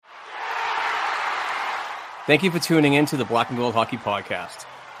Thank you for tuning in to the Black and Gold Hockey Podcast.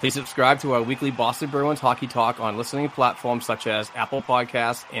 Please subscribe to our weekly Boston Bruins hockey talk on listening platforms such as Apple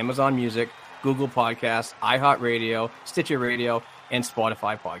Podcasts, Amazon Music, Google Podcasts, iHeartRadio, Stitcher Radio, and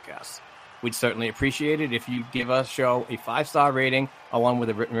Spotify Podcasts. We'd certainly appreciate it if you give our show a 5-star rating along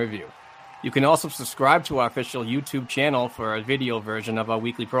with a written review. You can also subscribe to our official YouTube channel for a video version of our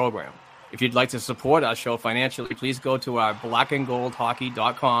weekly program. If you'd like to support our show financially, please go to our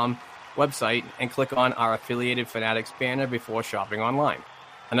blackandgoldhockey.com website and click on our affiliated Fanatics banner before shopping online.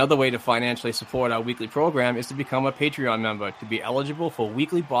 Another way to financially support our weekly program is to become a Patreon member to be eligible for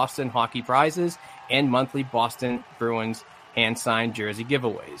weekly Boston hockey prizes and monthly Boston Bruins hand-signed jersey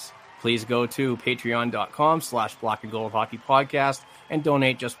giveaways. Please go to patreon.com/Black and Gold Hockey Podcast and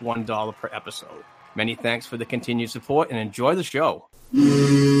donate just $1 per episode. Many thanks for the continued support and enjoy the show.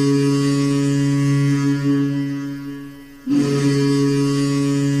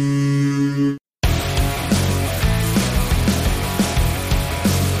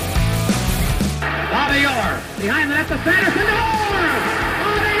 Behind the net to Sanderson, Orr!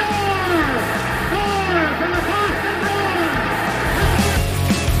 Bobby Orr! Orr from the Boston Bruins!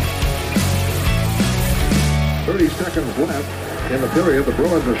 30 seconds left in the period. The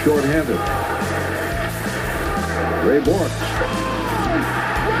Bruins are shorthanded. Ray Bourque.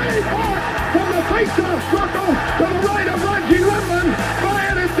 Ray Bourque from the face-off circle to the right of Reggie Whitman.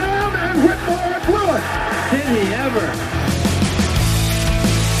 Fired it down, and Whitmore blew it. Did he ever?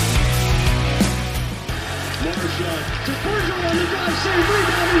 To Bergeron on the drive, save,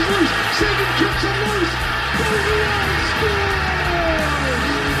 rebound, he's loose. Sagan kicks him loose. Bergeron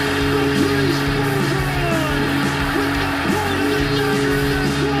scores! The Priest Bergeron with the point of the dagger in their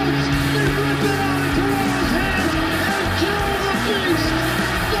throats. They rip it out of Toronto's hands and kill the beast.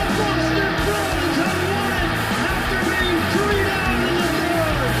 The Boston Bruins have won it after being 3 down in the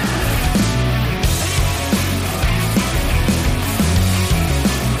third.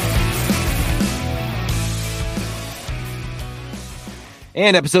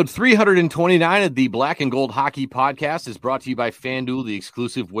 And episode 329 of the Black and Gold Hockey Podcast is brought to you by FanDuel, the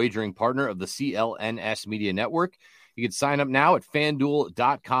exclusive wagering partner of the CLNS Media Network. You can sign up now at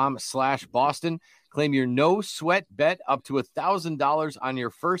FanDuel.com/Boston. Claim your no sweat bet up to $1,000 on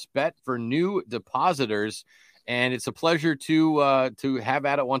your first bet for new depositors. And it's a pleasure to have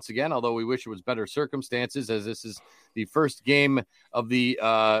at it once again, although we wish it was better circumstances, as this is the first game of the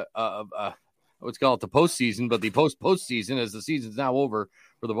let's call it the postseason, but the postseason, as the season's now over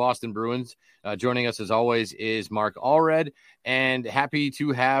for the Boston Bruins. Joining us, as always, is Mark Allred, and happy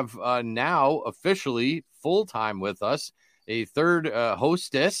to have now officially full-time with us a third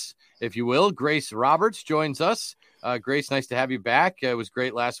hostess, if you will. Grace Roberts joins us. Grace, nice to have you back. It was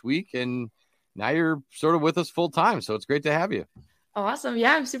great last week, and now you're sort of with us full-time, so it's great to have you. Awesome.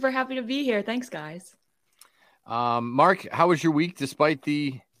 Yeah, I'm super happy to be here. Thanks, guys. Mark, how was your week despite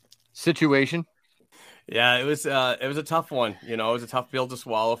the situation? Yeah, it was a tough one. You know, it was a tough pill to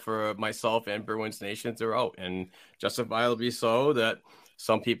swallow for myself and Bruins Nation throughout, and justifiably so. That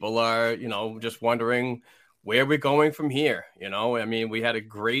some people are, just wondering where we're going from here. I mean, we had a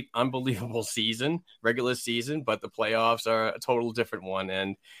great, unbelievable regular season, but the playoffs are a total different one,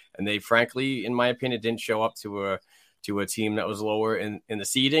 and they, frankly, in my opinion, didn't show up to a team that was lower in the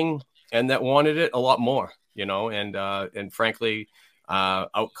seeding and that wanted it a lot more. And frankly,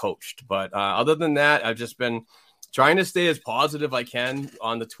 outcoached. But other than that, I've just been trying to stay as positive I can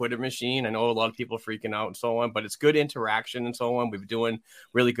on the Twitter machine. I know a lot of people are freaking out and so on, but it's good interaction and so on. We've been doing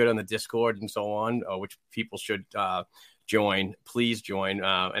really good on the Discord and so on, which people should join. Please join.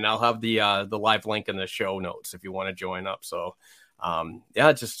 And I'll have the live link in the show notes if you want to join up. So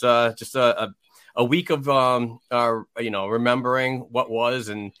just a week of remembering what was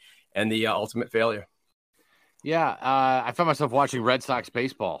and the ultimate failure. Yeah, I found myself watching Red Sox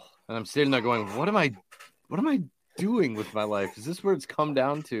baseball, and I'm sitting there going, "What am I doing with my life? Is this where it's come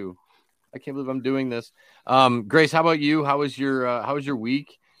down to? I can't believe I'm doing this." Grace, how about you? How was your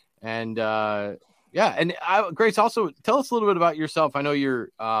week? And Grace, also tell us a little bit about yourself. I know you're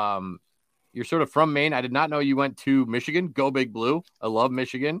sort of from Maine. I did not know you went to Michigan. Go Big Blue! I love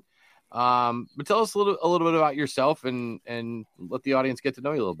Michigan. But tell us a little bit about yourself and let the audience get to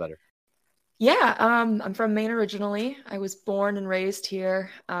know you a little better. Yeah, I'm from Maine originally. I was born and raised here.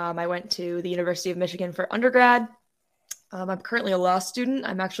 I went to the University of Michigan for undergrad. I'm currently a law student.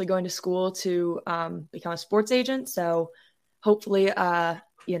 I'm actually going to school to become a sports agent. So hopefully,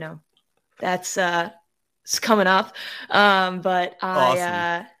 that's coming up. But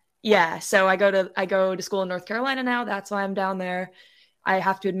awesome. So I go to school in North Carolina now. That's why I'm down there. I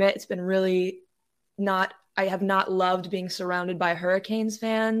have to admit, it's been really I have not loved being surrounded by Hurricanes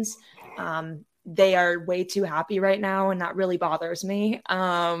fans. they are way too happy right now, and that really bothers me,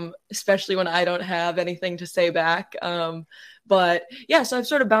 especially when I don't have anything to say back. But yeah, so I've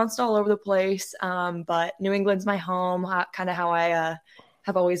sort of bounced all over the place. But New England's my home, kind of how I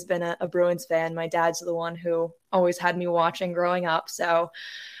have always been a Bruins fan. My dad's the one who always had me watching growing up. So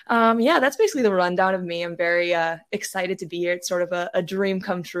yeah, that's basically the rundown of me. I'm very excited to be here. It's sort of a dream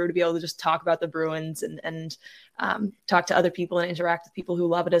come true to be able to just talk about the Bruins and talk to other people and interact with people who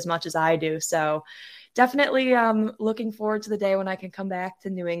love it as much as I do. So definitely looking forward to the day when I can come back to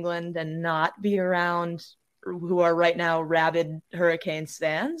New England and not be around who are right now rabid Hurricanes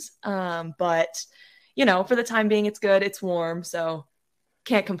fans. But, for the time being, it's good. It's warm, so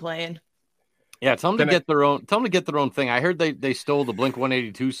can't complain. Yeah, tell them to get their own thing. I heard they stole the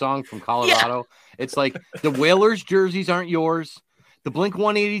Blink-182 song from Colorado. Yeah. It's like the Whalers jerseys aren't yours. The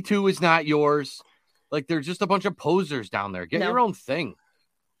Blink-182 is not yours. Like, they're just a bunch of posers down there. Get your own thing.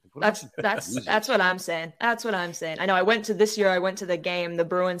 That's what I'm saying. That's what I'm saying. I know I went to the game the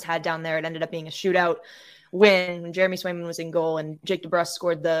Bruins had down there. It ended up being a shootout win when Jeremy Swayman was in goal and Jake DeBrusk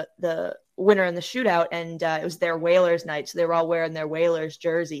scored the winner in the shootout. And it was their Whalers night. So they were all wearing their Whalers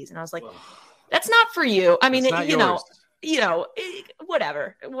jerseys. And I was like, that's not for you. I mean,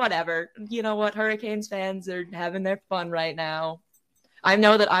 whatever. You know what? Hurricanes fans are having their fun right now. I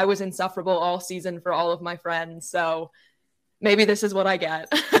know that I was insufferable all season for all of my friends. So maybe this is what I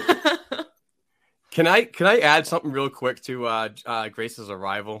get. Can I add something real quick to Grace's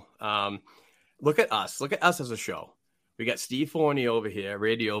arrival? Look at us as a show. We got Steve Forney over here,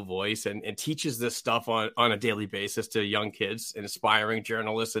 radio voice, and teaches this stuff on a daily basis to young kids and aspiring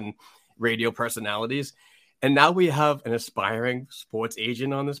journalists and radio personalities. And now we have an aspiring sports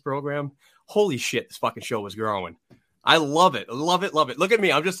agent on this program. Holy shit, this fucking show is growing. I love it. Love it. Look at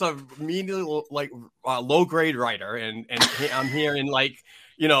me. I'm just a immediately low grade writer and I'm here in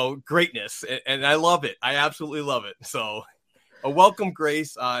greatness. And I love it. I absolutely love it. So welcome,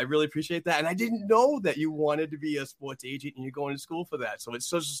 Grace. I really appreciate that. And I didn't know that you wanted to be a sports agent and you're going to school for that. So it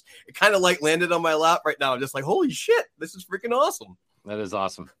kind of landed on my lap right now. I'm just like, holy shit, this is freaking awesome. That is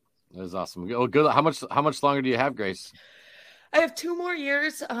awesome. Oh, good. How much longer do you have, Grace? I have 2 more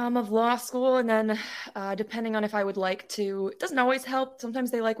years of law school, and then depending on if I would like to, it doesn't always help.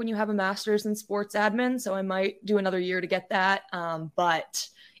 Sometimes they like when you have a master's in sports admin, so I might do another year to get that. But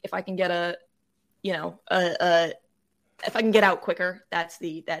if I can get if I can get out quicker, that's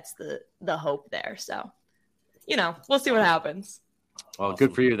the hope there. So, we'll see what happens. Well, awesome.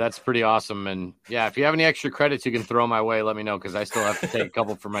 Good for you. That's pretty awesome. And yeah, if you have any extra credits you can throw my way, let me know, because I still have to take a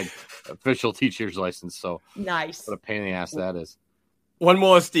couple for my official teacher's license. So nice. What a pain in the ass that is. One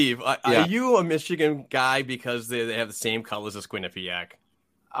more, Steve. Are you a Michigan guy because they have the same colors as Quinnipiac?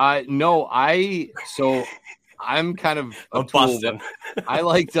 No, I'm kind of a tool.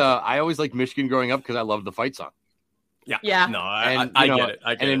 I always liked Michigan growing up because I loved the fight song. Yeah. No, I get it.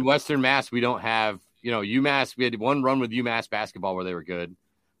 And in Western Mass, we don't have. UMass, we had one run with UMass basketball where they were good,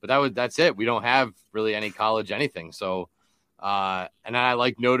 but that's it. We don't have really any college anything. So, and I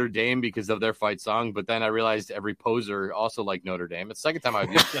like Notre Dame because of their fight song, but then I realized every poser also liked Notre Dame. It's the second time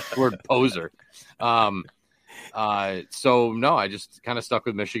I've used the word poser. So no, I just kind of stuck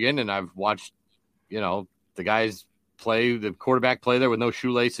with Michigan, and I've watched, the guys play, the quarterback play there with no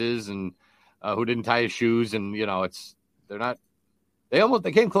shoelaces and who didn't tie his shoes. And,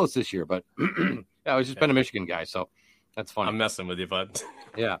 they came close this year, but yeah, I've just been a Michigan guy, so that's funny. I'm messing with you, bud.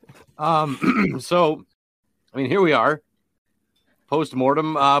 Yeah. So, here we are.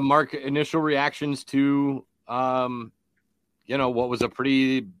 Post-mortem, Mark, initial reactions to, what was a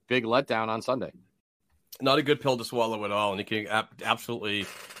pretty big letdown on Sunday. Not a good pill to swallow at all, and you can absolutely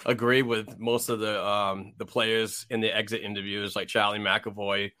agree with most of the players in the exit interviews, like Charlie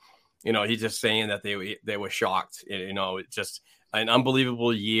McAvoy. He's just saying that they were shocked. It's just an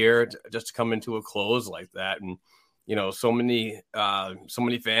unbelievable year just to come into a close like that. And, so many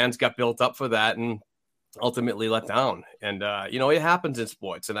fans got built up for that and ultimately let down. And, it happens in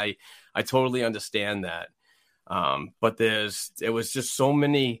sports, and I totally understand that. But it was just so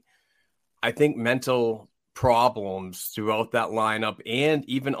many, I think, mental problems throughout that lineup and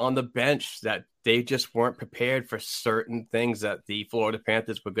even on the bench that they just weren't prepared for certain things that the Florida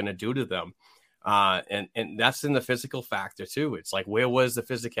Panthers were going to do to them. And that's in the physical factor too. It's like, where was the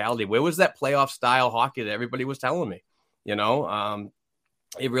physicality? Where was that playoff style hockey that everybody was telling me?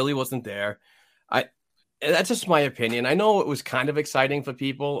 It really wasn't there. That's just my opinion. I know it was kind of exciting for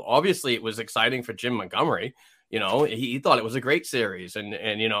people. Obviously it was exciting for Jim Montgomery. He thought it was a great series and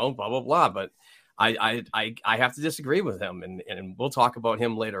blah, blah, blah. But I have to disagree with him, and we'll talk about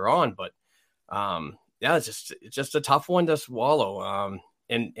him later on. But it's just a tough one to swallow.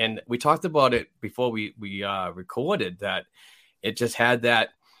 and we talked about it before we recorded, that it just had that.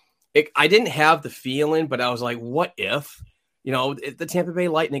 I didn't have the feeling, but I was like, what if? The Tampa Bay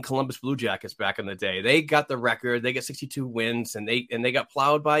Lightning, Columbus Blue Jackets back in the day, they got the record. They got 62 wins, and they got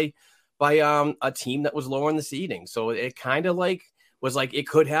plowed by a team that was lower in the seeding. So it kind of was like it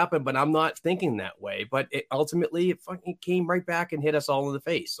could happen, but I'm not thinking that way. But it fucking came right back and hit us all in the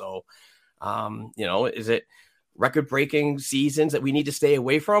face. So, is it record-breaking seasons that we need to stay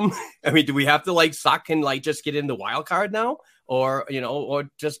away from? I mean, do we have to suck and just get in the wild card now? Or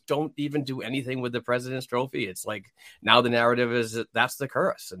just don't even do anything with the President's Trophy? It's like now the narrative is that's the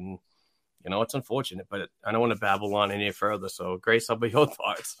curse, and it's unfortunate, but I don't want to babble on any further. So, Grace, how about your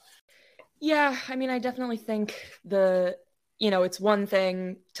thoughts? Yeah, I mean, I definitely think it's one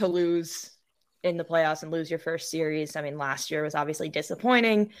thing to lose in the playoffs and lose your first series. I mean, last year was obviously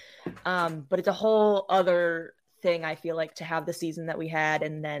disappointing, but it's a whole other thing, I feel like, to have the season that we had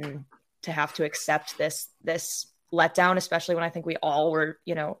and then to have to accept this letdown, especially when I think we all were,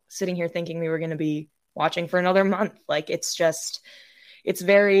 sitting here thinking we were going to be watching for another month. Like, it's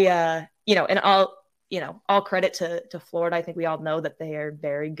very, and all credit to Florida. I think we all know that they are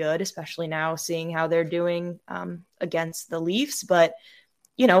very good, especially now seeing how they're doing against the Leafs. But,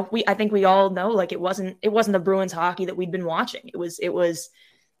 I think we all know, it wasn't the Bruins hockey that we'd been watching.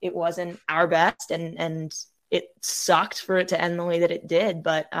 It wasn't our best, and it sucked for it to end the way that it did.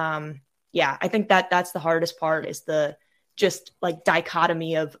 But, yeah, I think that's the hardest part, is the just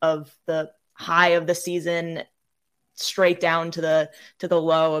dichotomy of the high of the season straight down to the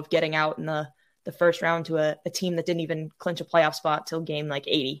low of getting out in the first round to a team that didn't even clinch a playoff spot till game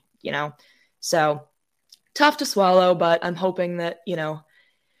 80, So tough to swallow, but I'm hoping that,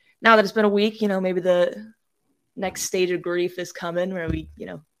 now that it's been a week, maybe the next stage of grief is coming where we,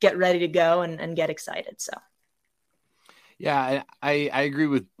 get ready to go and get excited. So. Yeah, I agree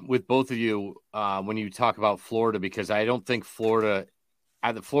with both of you when you talk about Florida, because I don't think Florida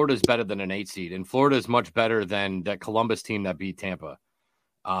is better than an 8 seed, and Florida is much better than that Columbus team that beat Tampa.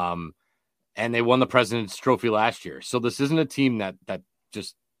 And they won the President's Trophy last year. So this isn't a team that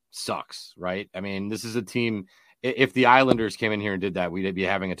just sucks, right? I mean, this is a team, if the Islanders came in here and did that, we'd be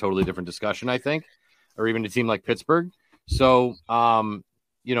having a totally different discussion, I think, or even a team like Pittsburgh. So,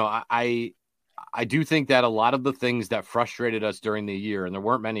 I do think that a lot of the things that frustrated us during the year, and there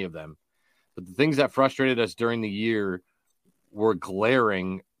weren't many of them, but the things that frustrated us during the year were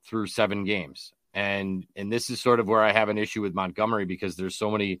glaring through 7 games. And this is sort of where I have an issue with Montgomery, because there's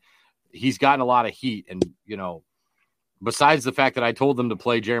so many, he's gotten a lot of heat. And, besides the fact that I told them to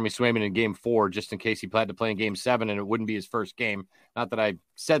play Jeremy Swayman in game 4, just in case he planned to play in game 7 and it wouldn't be his first game. Not that I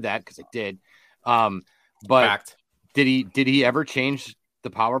said that, because I did. But Fact. Did he ever change the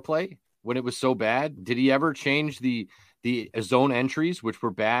power play when it was so bad? Did he ever change the zone entries, which were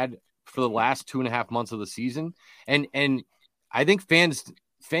bad for the last 2.5 months of the season? And I think fans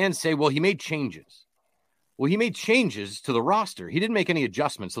say, well, he made changes. Well, he made changes to the roster. He didn't make any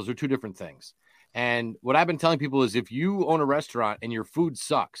adjustments. Those are two different things. And what I've been telling people is, if you own a restaurant and your food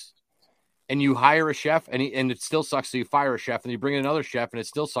sucks and you hire a chef and it still sucks, so you fire a chef, and you bring in another chef and it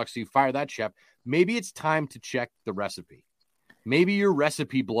still sucks, so you fire that chef, maybe it's time to check the recipe. Maybe your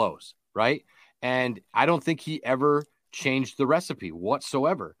recipe blows, right? And I don't think he ever changed the recipe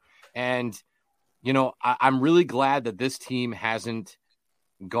whatsoever. And, I'm really glad that this team hasn't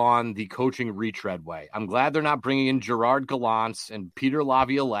gone the coaching retread way. I'm glad they're not bringing in Gerard Gallants and Peter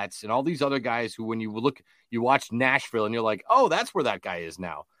Laviolettes and all these other guys who, when you watch Nashville and you're like, oh, that's where that guy is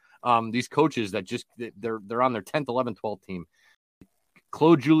now. These coaches that just, they're on their 10th, 11th, 12th team.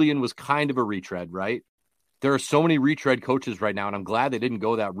 Claude Julien was kind of a retread, right? There are so many retread coaches right now, and I'm glad they didn't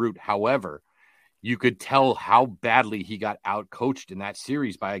go that route. However, you could tell how badly he got out-coached in that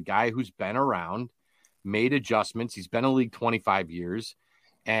series by a guy who's been around, made adjustments. He's been in the league 25 years.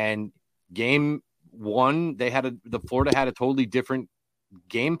 And game 1, Florida had a totally different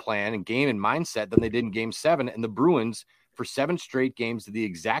game plan and game and mindset than they did in game 7. And the Bruins, for 7 straight games, did the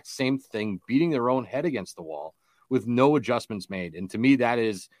exact same thing, beating their own head against the wall with no adjustments made. And to me, that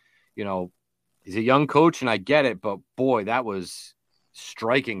is, he's a young coach and I get it, but boy, that was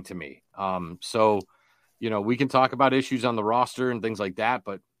striking to me. So, we can talk about issues on the roster and things like that,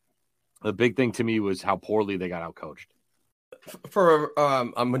 but the big thing to me was how poorly they got out-coached. For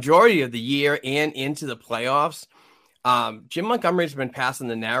a majority of the year and into the playoffs, Jim Montgomery's been passing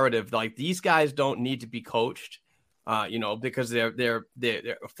the narrative like these guys don't need to be coached, because they're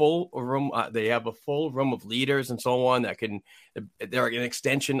a full room. They have a full room of leaders and so on they're an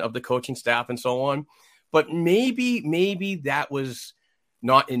extension of the coaching staff and so on. But maybe that was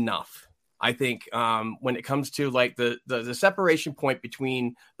not enough. I think when it comes to like the separation point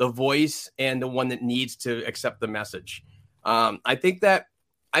between the voice and the one that needs to accept the message. I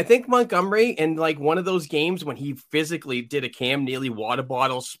think Montgomery in like one of those games when he physically did a Cam Neely water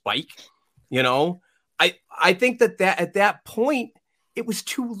bottle spike, I think that at that point it was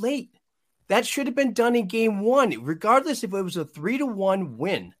too late. That should have been done in game one, regardless if it was a 3-1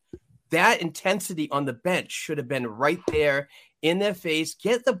 win. That intensity on the bench should have been right there in their face.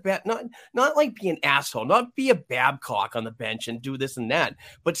 Get the bet, not like be an asshole, not be a Babcock on the bench and do this and that,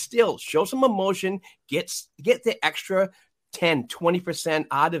 but still show some emotion, get the extra 10, 20%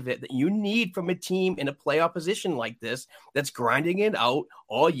 out of it that you need from a team in a playoff position like this that's grinding it out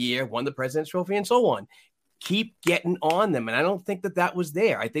all year, won the President's Trophy and so on. Keep getting on them. And I don't think that was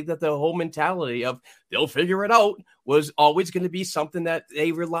there. I think that the whole mentality of they'll figure it out was always going to be something that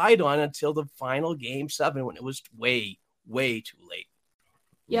they relied on until the final game 7 when it was way, way too late.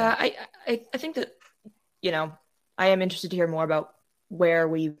 Yeah, I think that, I am interested to hear more about where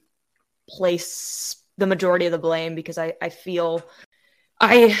we place the majority of the blame, because I feel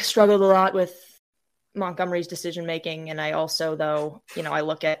I struggled a lot with Montgomery's decision-making. And I also, though, I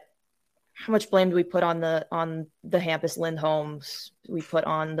look at how much blame do we put on the Hampus Lindholms? We put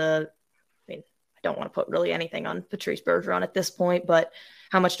on I don't want to put really anything on Patrice Bergeron at this point, but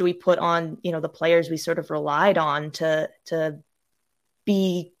how much do we put on, the players we sort of relied on to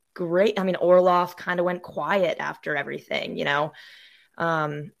be great? I mean, Orlov kind of went quiet after everything,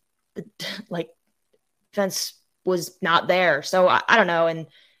 like defense was not there. So I don't know. And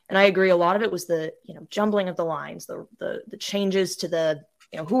I agree. A lot of it was the, jumbling of the lines, the changes to the,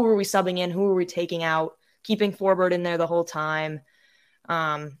 who were we subbing in? Who were we taking out? Keeping Forbort in there the whole time.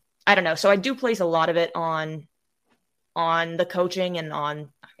 I don't know. So I do place a lot of it on the coaching and on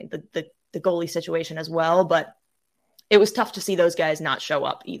the goalie situation as well. But it was tough to see those guys not show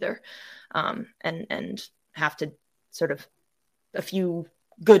up either, and have to sort of a few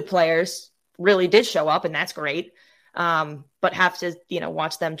good players really did show up, and that's great. But have to,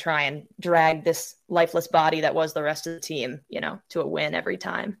 watch them try and drag this lifeless body that was the rest of the team, to a win every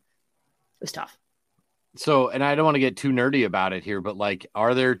time. It was tough. So, and I don't want to get too nerdy about it here, but like,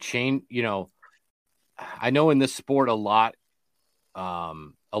 are there I know in this sport, a lot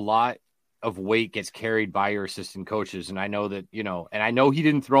of weight gets carried by your assistant coaches. And I know that, and I know he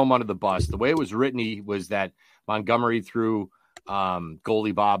didn't throw him under the bus. The way it was written, was that Montgomery threw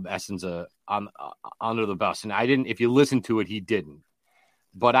goalie Bob Essenza under the bus. And if you listen to it, he didn't.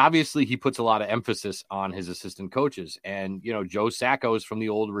 But obviously he puts a lot of emphasis on his assistant coaches. And, Joe Sacco is from the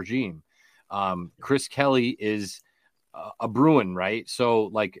old regime. Chris Kelly is a Bruin, right? So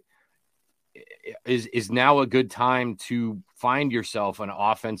like, is now a good time to find yourself an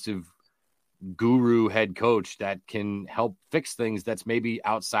offensive guru head coach that can help fix things that's maybe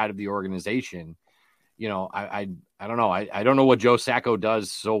outside of the organization. I don't know. I don't know what Joe Sacco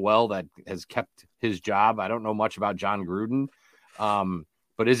does so well that has kept his job. I don't know much about John Gruden.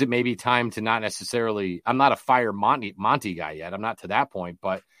 But is it maybe time to not necessarily, I'm not a fire Monty guy yet. I'm not to that point,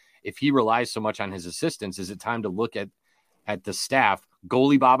 but if he relies so much on his assistants, is it time to look at the staff,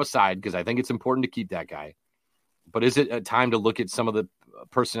 goalie Bob aside, because I think it's important to keep that guy, but is it a time to look at some of the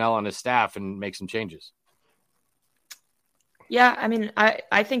personnel on his staff and make some changes? Yeah. I mean,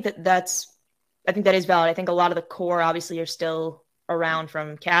 I think that is valid. I think a lot of the core obviously are still around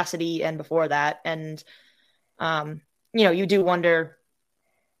from Cassidy and before that. And, you do wonder,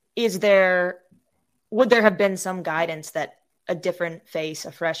 would there have been some guidance that a different face,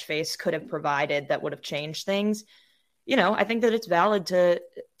 a fresh face could have provided that would have changed things? I think that it's valid to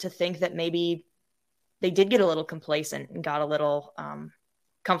think that maybe they did get a little complacent and got a little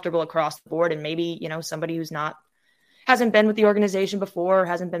comfortable across the board. And maybe, somebody who's hasn't been with the organization before,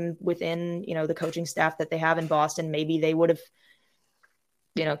 hasn't been within, the coaching staff that they have in Boston, maybe they would have,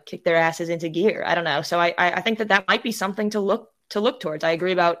 kicked their asses into gear. I don't know. So I think that might be something to look towards. I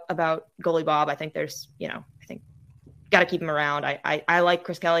agree about goalie Bob. I think there's, I think got to keep him around. I like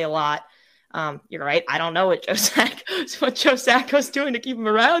Chris Kelly a lot. You're right. I don't know what Joe Sacco's doing to keep him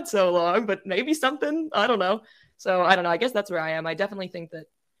around so long, but maybe something, I don't know. So I don't know. I guess that's where I am. I definitely think that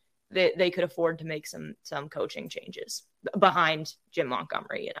they could afford to make some coaching changes behind Jim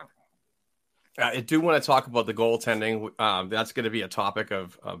Montgomery, I do want to talk about the goaltending. That's going to be a topic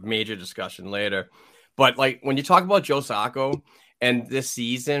of major discussion later. But like when you talk about Joe Sacco and this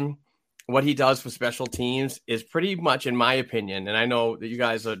season, what he does for special teams is pretty much, in my opinion, and I know that you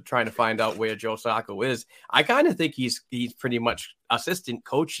guys are trying to find out where Joe Sacco is. I kind of think he's pretty much assistant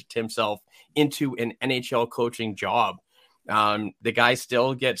coached himself into an NHL coaching job. The guy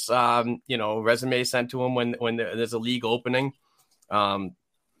still gets, resumes sent to him when there's a league opening.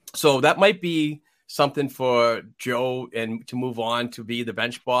 So that might be something for Joe and to move on to be the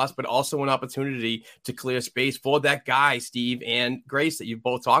bench boss, but also an opportunity to clear space for that guy, Steve and Grace, that you've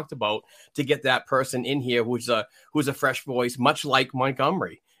both talked about, to get that person in here who's a fresh voice, much like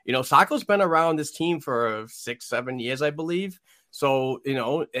Montgomery. Sacco's been around this team for 6-7 years, I believe. So,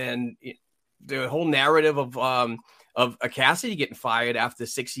 and the whole narrative of a Cassidy getting fired after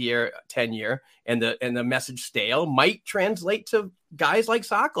 6-year tenure and the message stale might translate to guys like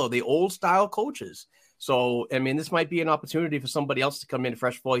Sacco, the old style coaches. So, I mean, this might be an opportunity for somebody else to come in,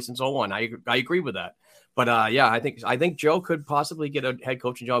 fresh voice and so on. I agree with that. But I think Joe could possibly get a head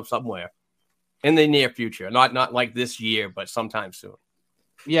coaching job somewhere in the near future. Not like this year, but sometime soon.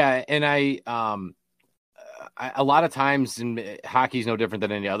 Yeah. And a lot of times, in hockey is no different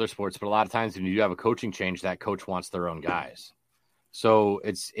than any other sports, but a lot of times when you have a coaching change, that coach wants their own guys. So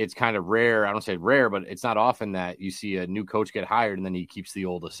it's kind of rare. I don't say rare, but it's not often that you see a new coach get hired and then he keeps the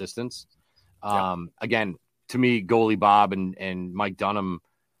old assistants. Again, to me, goalie Bob and Mike Dunham,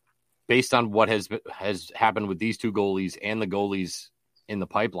 based on what has happened with these two goalies and the goalies in the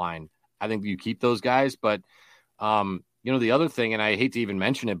pipeline, I think you keep those guys. But the other thing, and I hate to even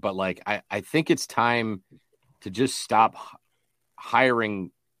mention it, but like I think it's time to just stop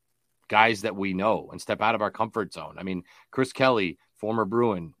hiring guys that we know and step out of our comfort zone. I mean, Chris Kelly, former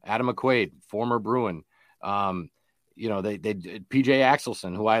Bruin, Adam McQuaid, former Bruin, they PJ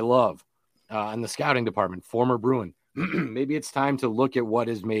Axelson, who I love, in the scouting department, former Bruin. Maybe it's time to look at what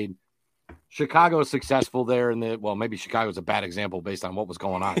has made Chicago successful there. Maybe Chicago's a bad example based on what was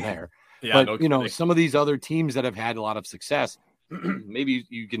going on there. Yeah, but some of these other teams that have had a lot of success, maybe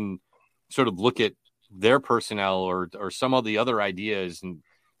you can sort of look at their personnel or some of the other ideas. And,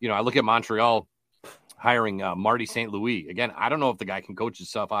 I look at Montreal hiring Marty St. Louis. Again, I don't know if the guy can coach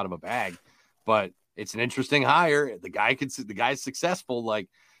himself out of a bag, but it's an interesting hire. The guy's successful.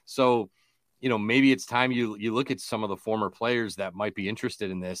 Maybe it's time you look at some of the former players that might be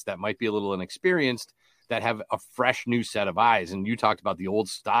interested in this, that might be a little inexperienced, that have a fresh new set of eyes. And you talked about the old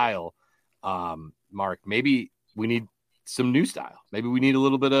style, Mark. Maybe we need some new style. Maybe we need a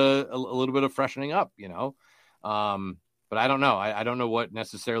little bit of freshening up, but I don't know. I don't know what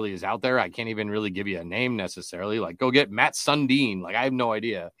necessarily is out there. I can't even really give you a name necessarily. Like, go get Matt Sundin. Like, I have no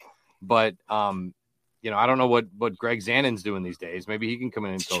idea. But I don't know what Greg Zannon's doing these days. Maybe he can come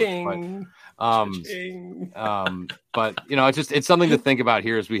in and coach. But it's something to think about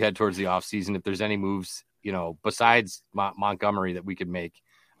here as we head towards the off season. If there's any moves, besides Montgomery that we could make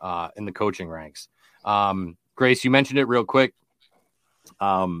in the coaching ranks. Grace, you mentioned it real quick.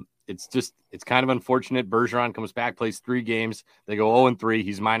 It's kind of unfortunate. Bergeron comes back, plays 3 games. They go 0-3.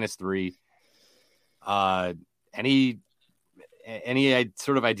 He's -3. Any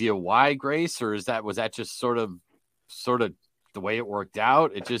sort of idea why, Grace, or was that just sort of the way it worked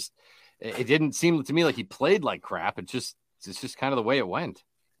out? It didn't seem to me like he played like crap. It's just kind of the way it went.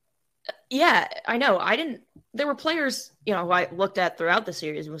 Yeah, I know. There were players, who I looked at throughout the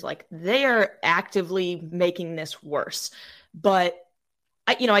series and was like, they are actively making this worse. But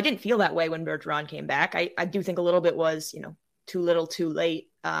I didn't feel that way when Bergeron came back. I do think a little bit was, too little, too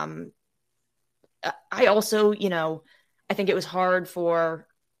late. I also, I think it was hard for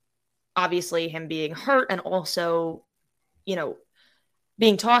obviously him being hurt and also,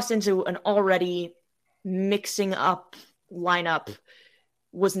 being tossed into an already mixing up lineup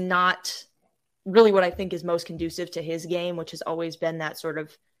was not really what I think is most conducive to his game, which has always been that sort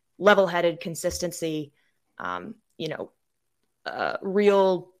of level-headed consistency,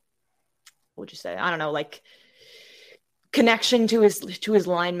 real, what would you say? I don't know, like connection to his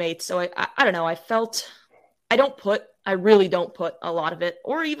line mates. So I don't know. I really don't put a lot of it,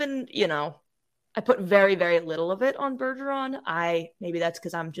 or even, I put very, very little of it on Bergeron. Maybe that's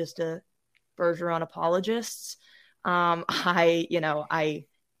because I'm just a Bergeron apologist.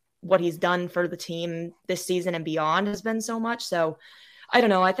 What he's done for the team this season and beyond has been so much. So I don't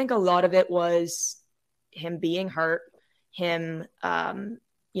know. I think a lot of it was him being hurt, him,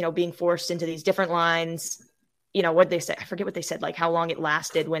 being forced into these different lines. What they say, I forget what they said, like how long it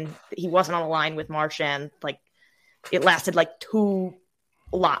lasted when he wasn't on a line with Marchand. Like it lasted like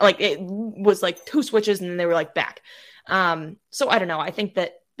it was like 2 switches and then they were like back. So I don't know. I think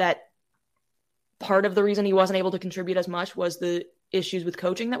that part of the reason he wasn't able to contribute as much was the issues with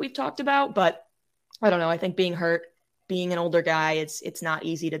coaching that we've talked about, but I don't know. I think being hurt, being an older guy, it's not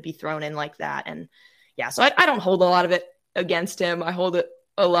easy to be thrown in like that. And yeah, so I don't hold a lot of it against him. I hold it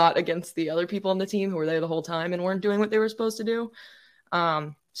a lot against the other people on the team who were there the whole time and weren't doing what they were supposed to do.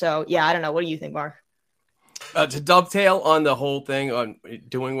 So yeah, I don't know. What do you think, Mark? To dovetail on the whole thing on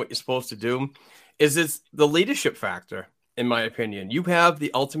doing what you're supposed to do, is this the leadership factor? in my opinion. You have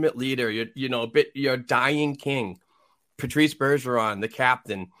the ultimate leader, your dying king, Patrice Bergeron, the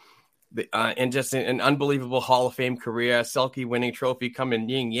captain, and just an unbelievable Hall of Fame career, Selke winning trophy, coming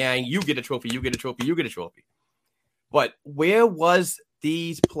yin yang. You get a trophy, you get a trophy, you get a trophy. But where was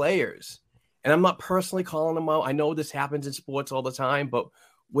these players? And I'm not personally calling them out. I know this happens in sports all the time, but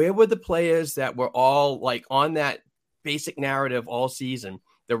where were the players that were all like on that basic narrative all season,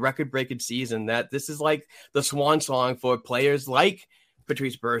 the record-breaking season, that this is like the swan song for players like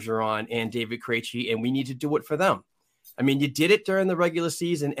Patrice Bergeron and David Krejci, and we need to do it for them. I mean, you did it during the regular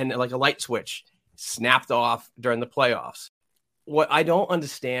season, and like a light switch snapped off during the playoffs. What I don't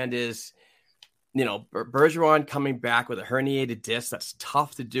understand is, Bergeron coming back with a herniated disc. That's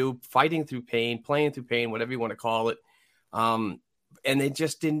tough to do, fighting through pain, playing through pain, whatever you want to call it. And they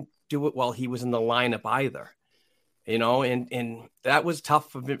just didn't do it while he was in the lineup either, and that was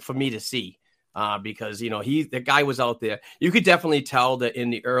tough for me to see because, the guy was out there. You could definitely tell that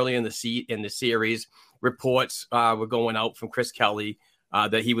in the series, reports were going out from Chris Kelly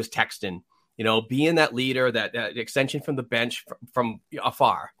that he was texting, being that leader, that extension from the bench from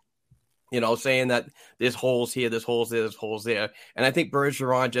afar. Saying that there's holes here, there's holes there, there's holes there. And I think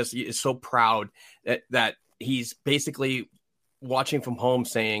Bergeron just is so proud that he's basically watching from home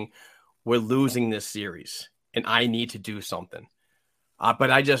saying, we're losing this series and I need to do something.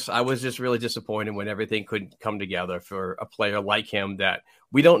 But I was just really disappointed when everything couldn't come together for a player like him that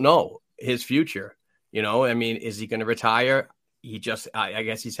we don't know his future. I mean, is he going to retire? I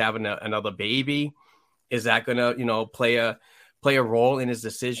guess he's having another baby. Is that going to, play a role in his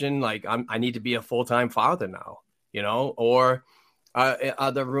decision? Like, I need to be a full-time father now, or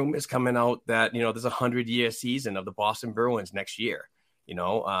the rumors coming out that, there's a 100-year season of the Boston Bruins next year.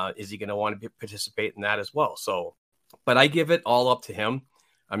 Is he going to want to participate in that as well? So, but I give it all up to him.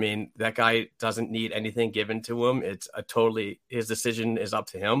 I mean, that guy doesn't need anything given to him. It's his decision is up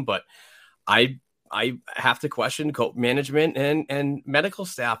to him. But I have to question management and medical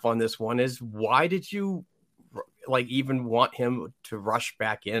staff on this one. Is why did you even want him to rush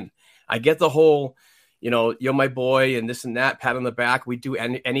back in? I get the whole, you're my boy and this and that, pat on the back. We do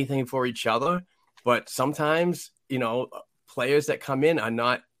anything for each other. But sometimes, players that come in are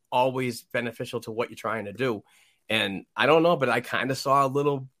not always beneficial to what you're trying to do. And I don't know, but I kind of saw a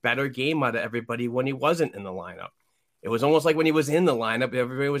little better game out of everybody when he wasn't in the lineup. It was almost like when he was in the lineup,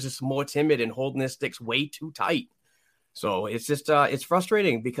 everybody was just more timid and holding their sticks way too tight. So it's just, it's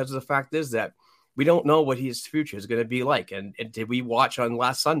frustrating because the fact is that we don't know what his future is going to be like. And did we watch on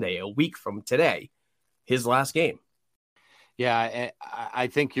last Sunday, a week from today, his last game? Yeah, I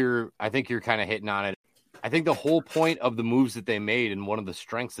think you're kind of hitting on it. I think the whole point of the moves that they made and one of the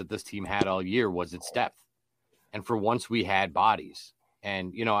strengths that this team had all year was its depth. And for once we had bodies.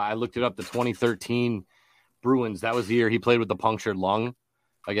 And, I looked it up, the 2013 Bruins, that was the year he played with the punctured lung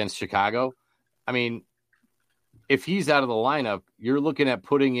against Chicago. I mean, if he's out of the lineup, you're looking at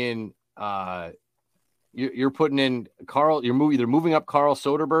putting in you're putting in Carl, you're either moving up Carl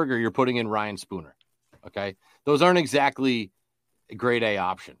Soderberg or you're putting in Ryan Spooner. Okay. Those aren't exactly grade A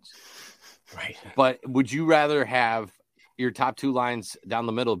options. Right. But would you rather have your top two lines down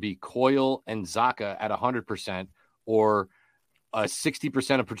the middle be Coyle and Zacha at 100% or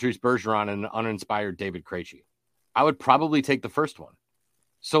 60% of Patrice Bergeron and an uninspired David Krejci? I would probably take the first one.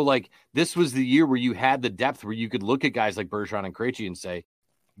 So this was the year where you had the depth where you could look at guys like Bergeron and Krejci and say,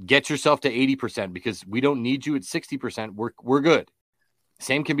 get yourself to 80% because we don't need you at 60%. We're good.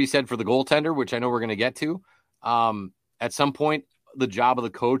 Same can be said for the goaltender, which I know we're going to get to. At some point, the job of the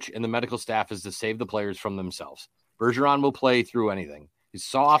coach and the medical staff is to save the players from themselves. Bergeron will play through anything. He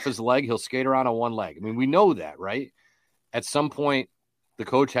saw off his leg. He'll skate around on one leg. I mean, we know that, right? At some point, the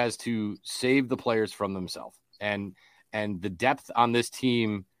coach has to save the players from themselves. And the depth on this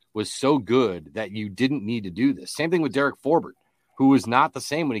team was so good that you didn't need to do this. Same thing with Derek Forbort, who was not the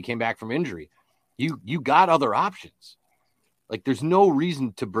same when he came back from injury. You got other options. There's no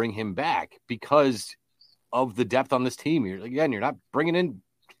reason to bring him back because of the depth on this team. You're not bringing in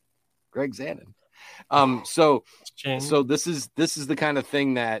Greg Zanin. So this is the kind of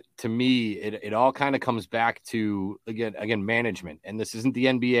thing that, to me, it all kind of comes back to again management. And this isn't the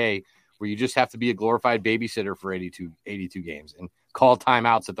NBA where you just have to be a glorified babysitter for 82 games and call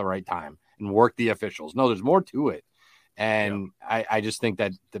timeouts at the right time and work the officials. No, there's more to it. And yeah. I just think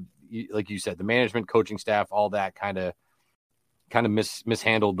that like you said, the management, coaching staff, all that kind of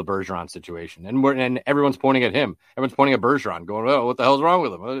mishandled the Bergeron situation. And everyone's pointing at him. Everyone's pointing at Bergeron going, oh, what the hell's wrong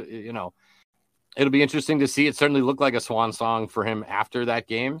with him? It'll be interesting to see. It certainly looked like a swan song for him after that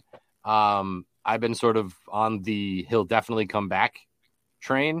game. I've been sort of on the he'll definitely come back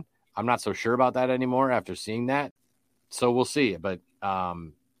train. I'm not so sure about that anymore after seeing that. So we'll see. But I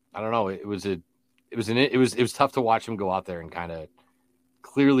don't know. It was tough to watch him go out there and kind of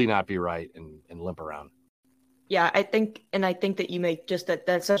clearly not be right and limp around. Yeah, I think that you make just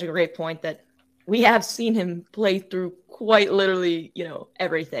that's such a great point that we have seen him play through quite literally,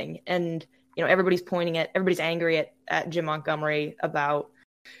 everything. And, everybody's angry at Jim Montgomery about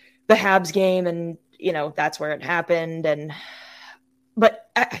the Habs game and, that's where it happened.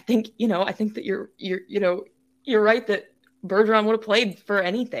 But I think that you're right that Bergeron would have played for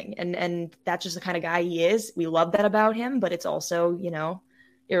anything. And that's just the kind of guy he is. We love that about him, but it's also,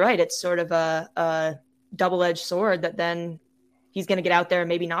 you're right. It's sort of a double-edged sword that then he's going to get out there and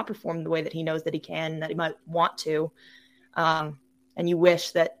maybe not perform the way that he knows that he can, that he might want to. And you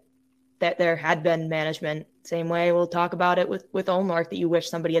wish that there had been management. Same way we'll talk about it with Olmark, that you wish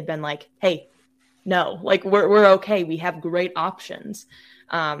somebody had been like, hey, no, like we're okay. We have great options.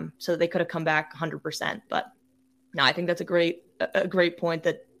 So they could have come back 100%. But no, I think that's a great point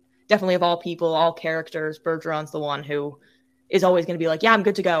that definitely of all people, all characters, Bergeron's the one who is always going to be like, yeah, I'm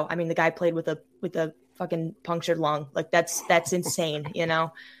good to go. I mean, the guy played with a fucking punctured lung. Like that's insane,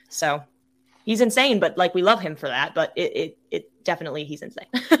 So he's insane, but like we love him for that. But it definitely he's insane.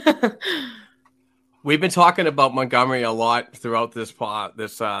 We've been talking about Montgomery a lot throughout this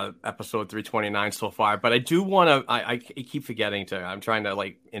episode 329 so far, but I do want to. I keep forgetting to. I'm trying to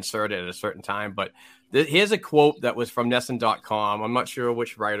like insert it at a certain time, but here's a quote that was from NESN.com. I'm not sure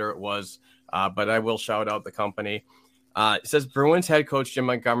which writer it was, but I will shout out the company. It says Bruins head coach Jim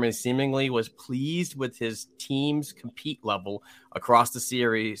Montgomery seemingly was pleased with his team's compete level across the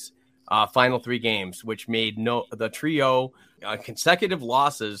series final 3 games, which made the trio consecutive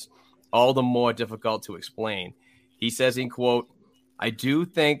losses all the more difficult to explain. He says in quote, I do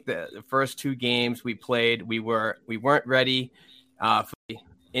think that the first 2 games we played, we weren't ready for the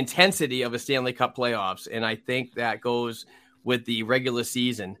intensity of a Stanley Cup playoffs. And I think that goes with the regular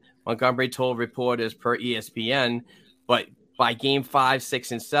season. Montgomery told reporters per ESPN, but by game 5,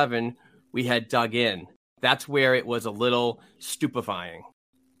 6, and 7, we had dug in. That's where it was a little stupefying.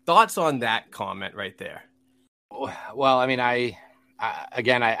 Thoughts on that comment right there? Well, I mean, I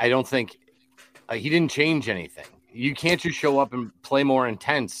don't think he didn't change anything. You can't just show up and play more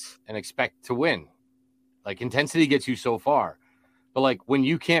intense and expect to win. Like intensity gets you so far, but like when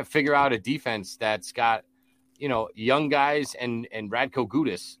you can't figure out a defense that's got, young guys and Radko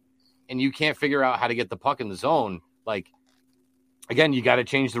Gudas, and you can't figure out how to get the puck in the zone, like again, you got to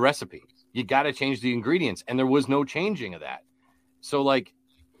change the recipe. You got to change the ingredients, and there was no changing of that. So like,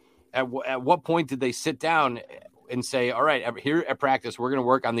 at what point did they sit down and say, all right, here at practice, we're going to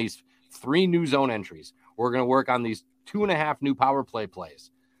work on these 3 new zone entries. We're going to work on these 2.5 new power play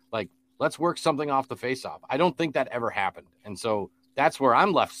plays. Like, let's work something off the faceoff. I don't think that ever happened. And so that's where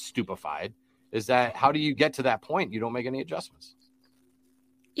I'm left stupefied, is that how do you get to that point? You don't make any adjustments.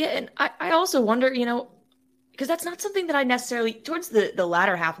 Yeah. And I also wonder, because that's not something that I necessarily towards the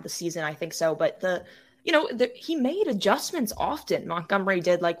latter half of the season, I think so. But he made adjustments often. Montgomery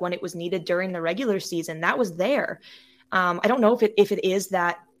did, like when it was needed during the regular season, that was there. I don't know if it is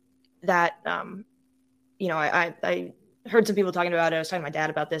that I heard some people talking about it. I was talking to my dad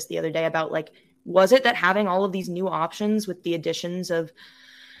about this the other day about like, was it that having all of these new options with the additions of,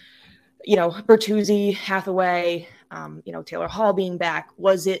 Bertuzzi, Hathaway, Taylor Hall being back,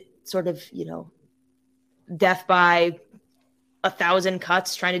 was it sort of, death by 1,000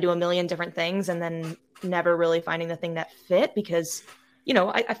 cuts, trying to do a million different things and then never really finding the thing that fit? Because,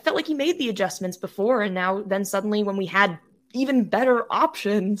 I felt like he made the adjustments before, and then suddenly when we had even better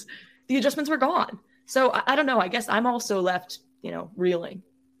options, the adjustments were gone. So I don't know. I guess I'm also left, reeling.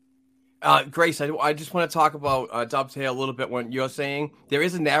 Grace, I just want to talk about dovetail a little bit when you're saying there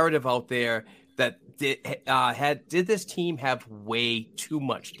is a narrative out there that did this team have way too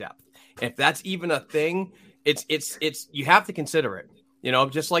much depth? If that's even a thing, it's you have to consider it.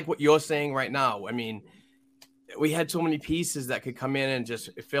 Just like what you're saying right now. I mean, we had so many pieces that could come in and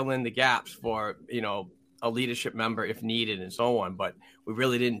just fill in the gaps for a leadership member if needed and so on. But we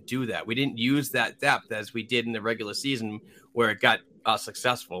really didn't do that. We didn't use that depth as we did in the regular season where it got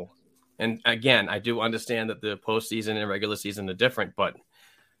successful. And again, I do understand that the postseason and regular season are different, but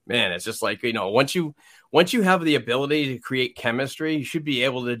man, it's just like, once you have the ability to create chemistry, you should be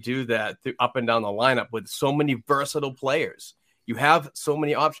able to do that up and down the lineup with so many versatile players. You have so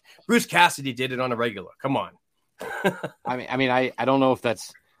many options. Bruce Cassidy did it on a regular. Come on. I don't know if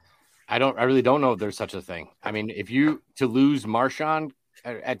that's, I really don't know if there's such a thing. I mean, to lose Marchand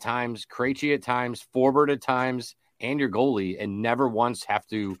at times, Krejci at times, Forbort at times, and your goalie, and never once have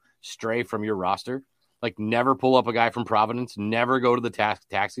to stray from your roster, like never pull up a guy from Providence, never go to the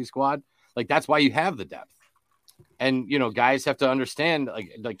taxi squad. Like that's why you have the depth. And, guys have to understand,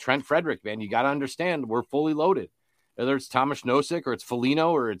 like Trent Frederick, man, you got to understand we're fully loaded. Whether it's Thomas Nosek or it's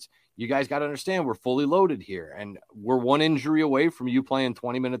Foligno or you guys got to understand we're fully loaded here. And we're one injury away from you playing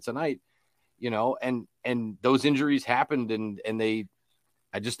 20 minutes a night, and those injuries happened and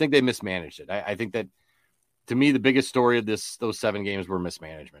I just think they mismanaged it. I think that, to me, the biggest story of those 7 games were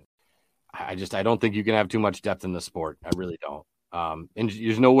mismanagement. I don't think you can have too much depth in the sport. I really don't. And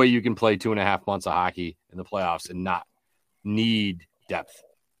there's no way you can play 2.5 months of hockey in the playoffs and not need depth.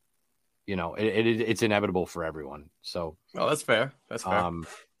 It's inevitable for everyone. So, that's fair. That's fair.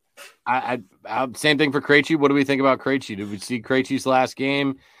 I same thing for Krejci. What do we think about Krejci? Did we see Krejci's last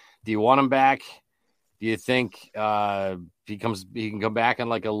game? Do you want him back? Do you think he can come back in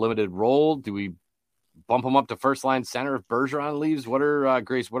like a limited role? Do we bump him up to first line center if Bergeron leaves?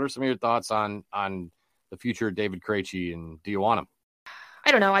 Grace, what are some of your thoughts on the future of David Krejci, and do you want him?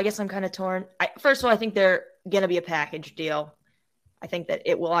 I don't know. I guess I'm kind of torn. First of all, I think they're going to be a package deal. I think that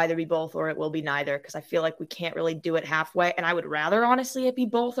it will either be both or it will be neither, because I feel like we can't really do it halfway. And I would rather, honestly, it be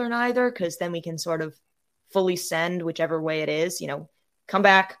both or neither, because then we can sort of fully send whichever way it is. Come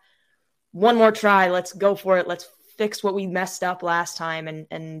back, one more try. Let's go for it. Let's fix what we messed up last time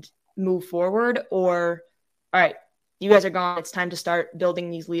and move forward. Or, all right, you guys are gone. It's time to start building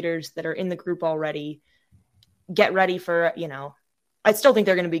these leaders that are in the group already. Get ready for, I still think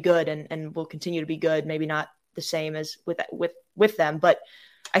they're going to be good and will continue to be good. Maybe not the same as with them, but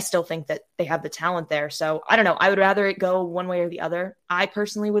I still think that they have the talent there. So I don't know. I would rather it go one way or the other. I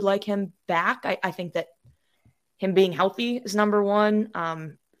personally would like him back. I think that him being healthy is number one.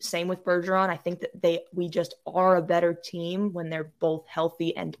 Same with Bergeron. I think that we just are a better team when they're both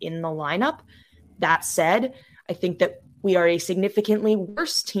healthy and in the lineup. That said, I think that we are a significantly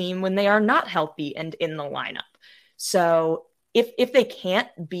worse team when they are not healthy and in the lineup. So if they can't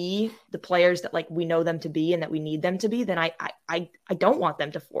be the players that we know them to be and that we need them to be, then I don't want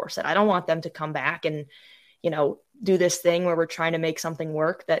them to force it. I don't want them to come back and, do this thing where we're trying to make something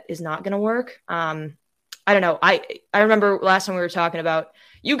work that is not going to work. I don't know. I remember last time we were talking about,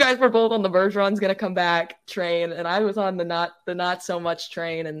 you guys were both on the Bergeron's going to come back train, and I was on the not so much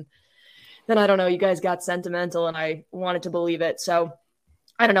train. And then I don't know, you guys got sentimental and I wanted to believe it. So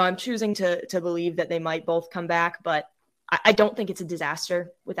I don't know. I'm choosing to believe that they might both come back, but I don't think it's a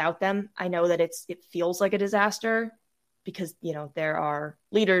disaster without them. I know that it feels like a disaster because, there are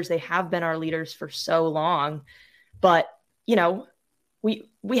leaders. They have been our leaders for so long, but,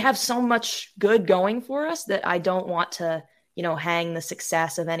 we have so much good going for us that I don't want to, hang the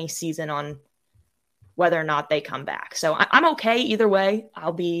success of any season on whether or not they come back. So I'm okay either way.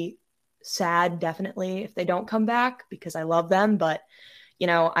 I'll be sad, definitely, if they don't come back because I love them. But,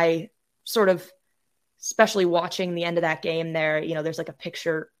 I sort of, especially watching the end of that game there, there's like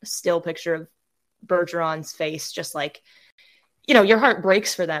a still picture of Bergeron's face, just like, your heart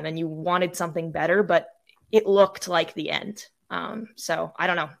breaks for them and you wanted something better, but it looked like the end. So I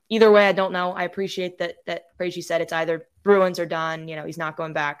don't know. Either way, I don't know. I appreciate that Krejci said it's either Bruins are done. He's not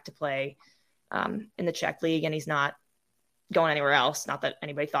going back to play in the Czech league and he's not going anywhere else. Not that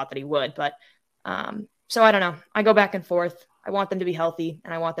anybody thought that he would, but so I don't know. I go back and forth. I want them to be healthy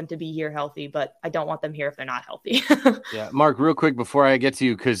and I want them to be here healthy, but I don't want them here if they're not healthy. Yeah. Mark, real quick before I get to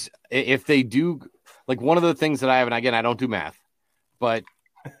you, because if they do, one of the things that I have, and again, I don't do math, but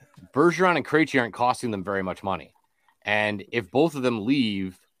Bergeron and Krejci aren't costing them very much money. And if both of them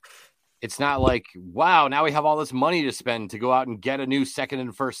leave, it's not like, wow, now we have all this money to spend to go out and get a new second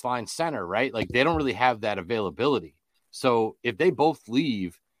and first line center, right? They don't really have that availability. So if they both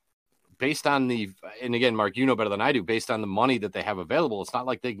leave, based on and again, Mark, you know better than I do, based on the money that they have available, it's not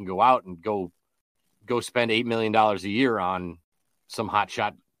like they can go out and go spend $8 million a year on some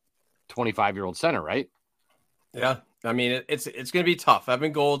hotshot 25-year-old center, right? Yeah. I mean, it's going to be tough.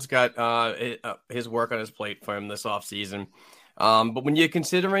 Evan Gold's got his work on his plate for him this offseason. But when you're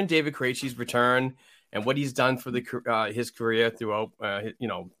considering David Krejci's return and what he's done for his career throughout,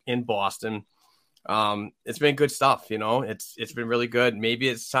 in Boston, it's been good stuff. It's been really good. Maybe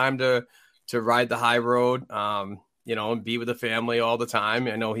it's time to ride the high road, and be with the family all the time.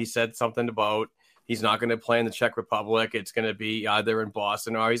 I know he said something about he's not going to play in the Czech Republic. It's going to be either in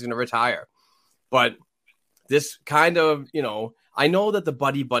Boston or he's going to retire. But this kind of, I know that the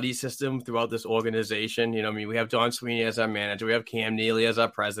buddy system throughout this organization, we have Don Sweeney as our manager, we have Cam Neely as our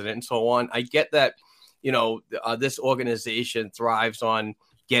president and so on. I get that, this organization thrives on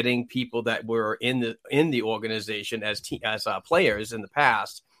getting people that were in the organization as players in the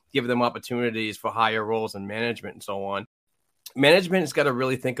past, give them opportunities for higher roles in management and so on. Management has got to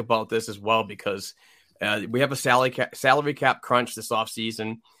really think about this as well, because we have a salary cap crunch this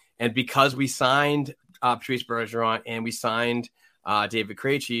offseason. And because we signed Patrice Bergeron and we signed David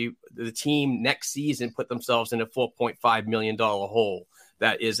Krejci, the team next season put themselves in a $4.5 million hole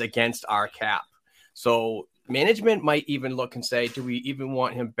that is against our cap. So management might even look and say, do we even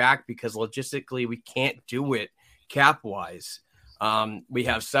want him back? Because logistically, we can't do it cap-wise. We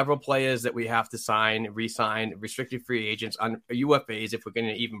have several players that we have to sign, re-sign, restricted free agents on UFAs if we're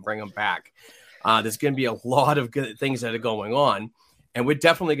going to even bring them back. There's going to be a lot of good things that are going on. And we're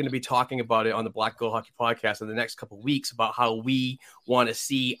definitely going to be talking about it on the Black Gold Hockey Podcast in the next couple of weeks about how we want to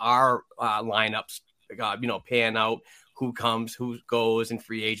see our lineups, pan out, who comes, who goes in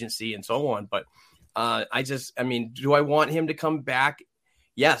free agency and so on. But do I want him to come back?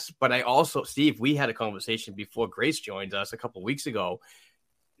 Yes. But I also, Steve, we had a conversation before Grace joined us a couple of weeks ago.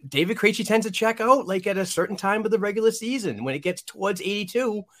 David Krejci tends to check out like at a certain time of the regular season. When it gets towards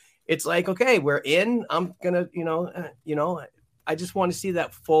 82, it's like, okay, we're in. I'm going to, I just want to see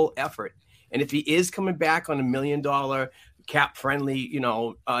that full effort. And if he is coming back on $1 million cap friendly,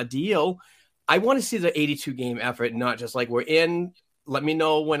 deal, I want to see the 82 game effort, not just like we're in. Let me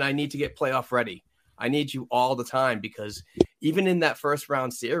know when I need to get playoff ready. I need you all the time, because even in that first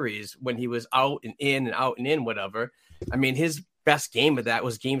round series, when he was out and in and out and in, whatever, I mean, his best game of that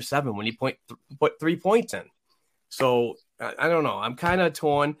was game 7 when he put 3 points in. So I don't know. I'm kind of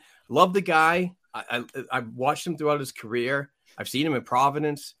torn. Love the guy. I've watched him throughout his career. I've seen him in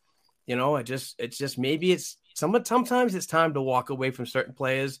Providence. Sometimes it's time to walk away from certain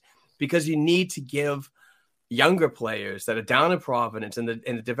players, because you need to give younger players that are down in Providence and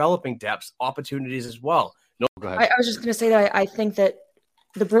the developing depths opportunities as well. No, go ahead. I was just going to say that I think that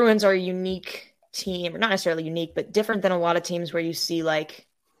the Bruins are a unique team, or not necessarily unique, but different than a lot of teams where you see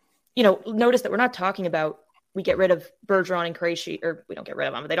notice that we're not talking about we get rid of Bergeron and Krejci, or we don't get rid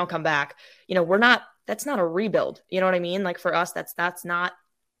of them, but they don't come back. That's not a rebuild. You know what I mean? Like for us, that's not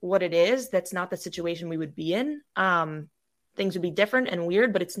what it is. That's not the situation we would be in. Things would be different and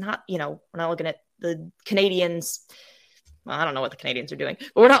weird, but it's not, we're not looking at the Canadians. Well, I don't know what the Canadians are doing,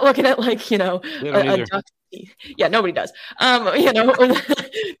 but we're not looking at a Ducks. Yeah, nobody does. Or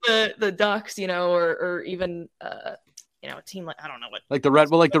the Ducks, or even, a team like, I don't know what. Like the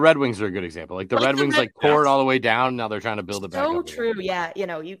Red Wings are a good example. Like the Red Wings tore it all the way down. Now they're trying to build it back up. So true. Yeah.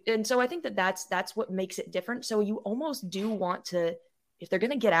 And so I think that's what makes it different. So you almost do want to, if they're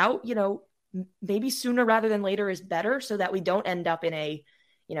going to get out, maybe sooner rather than later is better, so that we don't end up in a,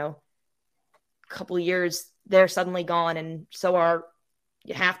 couple of years, they're suddenly gone. And so are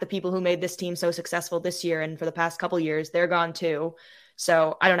half the people who made this team so successful this year. And for the past couple of years, they're gone too.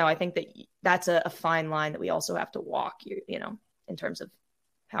 So I don't know. I think that that's a fine line that we also have to walk, in terms of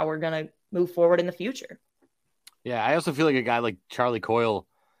how we're going to move forward in the future. Yeah. I also feel like a guy like Charlie Coyle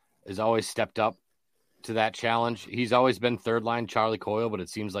has always stepped up to that challenge. He's always been third line Charlie Coyle, but it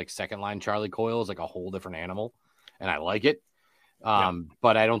seems like second line Charlie Coyle is like a whole different animal, and I like it.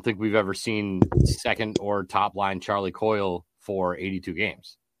 But I don't think we've ever seen second or top line Charlie Coyle for 82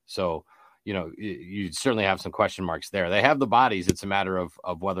 games. So, you certainly have some question marks there. They have the bodies. It's a matter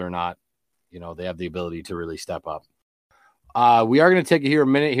of whether or not, they have the ability to really step up. We are going to take a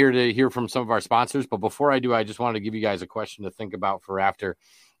minute here to hear from some of our sponsors. But before I do, I just wanted to give you guys a question to think about for after.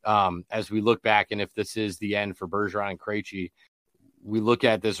 As we look back, and if this is the end for Bergeron and Krejci, we look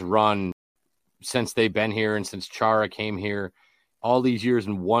at this run since they've been here and since Chara came here, all these years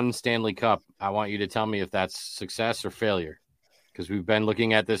in one Stanley Cup. I want you to tell me if that's success or failure, because we've been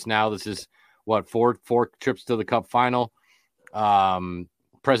looking at this now. This is four trips to the Cup final,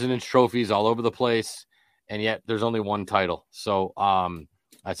 President's trophies all over the place, and yet there's only one title. So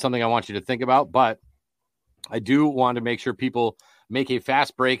that's something I want you to think about. But I do want to make sure people make a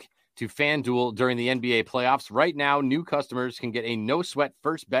fast break to FanDuel during the NBA playoffs. Right now, new customers can get a no-sweat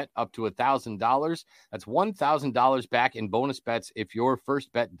first bet up to $1,000. That's $1,000 back in bonus bets if your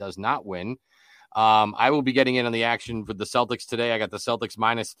first bet does not win. I will be getting in on the action for the Celtics today. I got the Celtics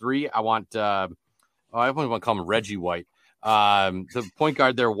 -3. I want I want to call him Reggie White. The point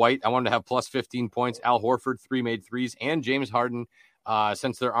guard there, White, I wanted to have plus 15 points. Al Horford, 3 made threes, and James Harden.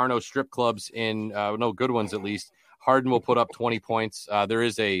 Since there are no strip clubs no good ones at least, Harden will put up 20 points. There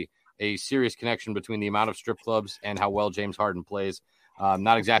is a serious connection between the amount of strip clubs and how well James Harden plays.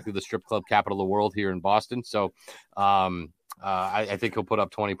 Not exactly the strip club capital of the world here in Boston. So I think he'll put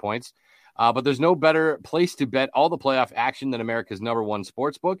up 20 points. But there's no better place to bet all the playoff action than America's #1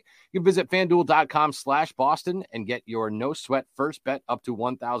 sportsbook. You can visit FanDuel.com/Boston and get your no sweat first bet up to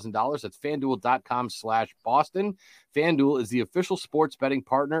 $1,000. That's FanDuel.com/Boston. FanDuel is the official sports betting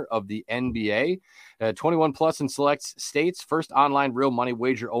partner of the NBA. 21 plus in select states. First online real money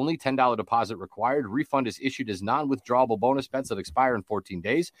wager only. $10 deposit required. Refund is issued as non-withdrawable bonus bets that expire in 14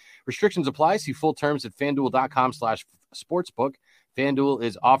 days. Restrictions apply. See full terms at FanDuel.com/sportsbook. FanDuel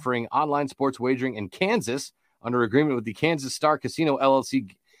is offering online sports wagering in Kansas under agreement with the Kansas Star Casino LLC.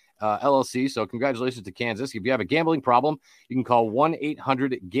 So congratulations to Kansas. If you have a gambling problem, you can call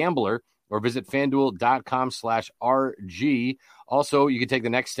 1-800-GAMBLER or visit FanDuel.com/RG. Also, you can take the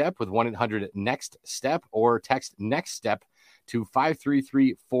next step with 1-800-NEXT-STEP or text NEXT STEP to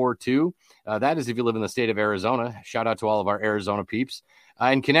 53342. That is if you live in the state of Arizona. Shout out to all of our Arizona peeps.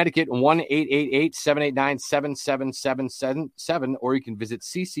 In Connecticut, 1-888-789-7777, or you can visit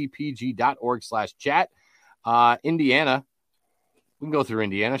ccpg.org/chat. Indiana, we can go through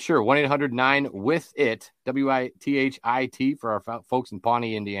Indiana. Sure, 1-800-9-WITH-IT, WITHIT for our folks in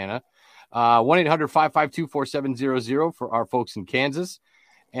Pawnee, Indiana. 1-800-552-4700 for our folks in Kansas.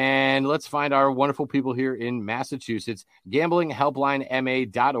 And let's find our wonderful people here in Massachusetts.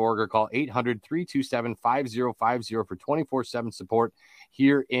 GamblingHelplineMA.org or call 800-327-5050 for 24/7 support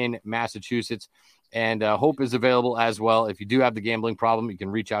here in Massachusetts. And Hope is available as well. If you do have the gambling problem, you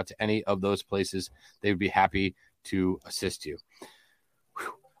can reach out to any of those places. They would be happy to assist you.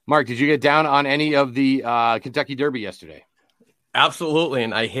 Whew. Mark, did you get down on any of the Kentucky Derby yesterday? Absolutely.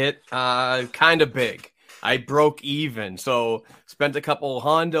 And I hit kind of big. I broke even. So spent a couple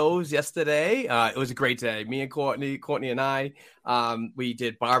hondos yesterday. It was a great day. Me and Courtney and I, we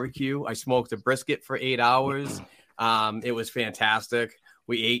did barbecue. I smoked a brisket for 8 hours. It was fantastic.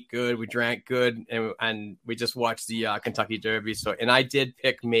 We ate good. We drank good. And we just watched the Kentucky Derby. And I did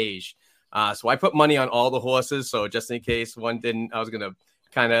pick Mage. So I put money on all the horses. So just in case one didn't, I was going to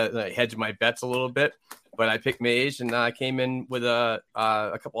kind of hedge my bets a little bit. But I picked Mage and I came in with a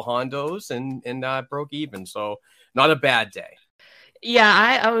couple hondos and broke even. So not a bad day.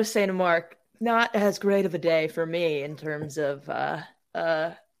 Yeah, I was saying to Mark, not as great of a day for me in terms of the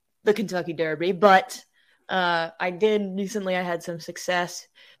Kentucky Derby, but I did recently. I had some success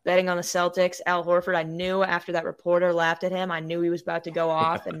betting on the Celtics. Al Horford, I knew after that reporter laughed at him, I knew he was about to go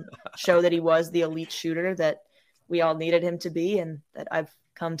off and show that he was the elite shooter that we all needed him to be and that I've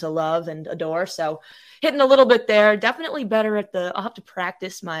come to love and adore. So hitting a little bit there, definitely better I'll have to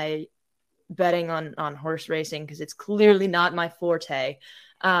practice my betting on horse racing because it's clearly not my forte.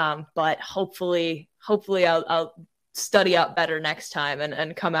 But hopefully I'll study out better next time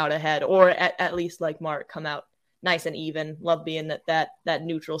and come out ahead, or at least like Mark, come out nice and even. Love being that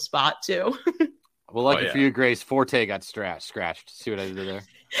neutral spot too. Well, lucky for you, Grace, Forte got scratched. See what I did there?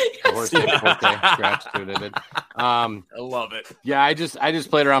 Forte scratched. See what I did? I love it. Yeah, I just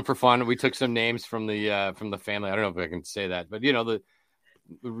played around for fun. We took some names from the family. I don't know if I can say that, but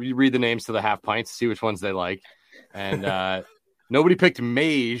we read the names to the half pints, see which ones they like, and nobody picked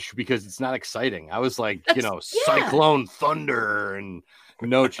Mage because it's not exciting. I was like, Cyclone Thunder and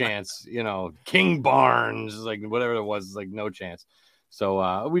no chance. King Barnes, like whatever it was, like no chance.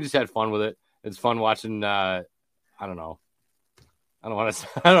 So we just had fun with it. It's fun watching. I don't know. I don't want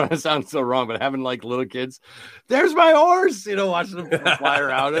to sound so wrong, but having like little kids, there's my horse, watching them fly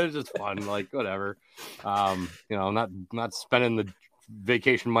around. It's just fun, like whatever. Not spending the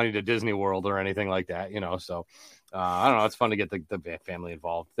vacation money to Disney World or anything like that, So I don't know. It's fun to get the family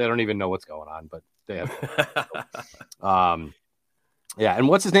involved. They don't even know what's going on, but they have. Yeah. And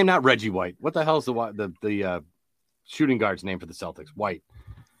what's his name? Not Reggie White. What the hell is the shooting guard's name for the Celtics? White.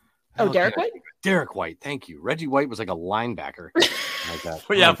 Oh, Derek White? Derek White. Thank you. Reggie White was like a linebacker. Like that.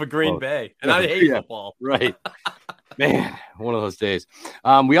 But yeah, for Green Bay. And I hate football. Right. Man, one of those days.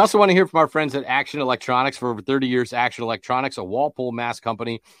 We also want to hear from our friends at Action Electronics. For over 30 years, Action Electronics, a Walpole, Mass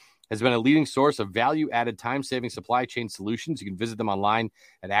company, has been a leading source of value-added time-saving supply chain solutions. You can visit them online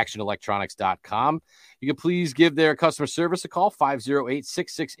at actionelectronics.com. You can please give their customer service a call,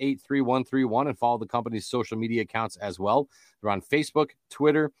 508-668-3131, and follow the company's social media accounts as well. They're on Facebook,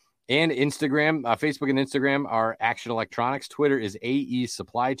 Twitter, and Instagram. Facebook and Instagram are Action Electronics. Twitter is AE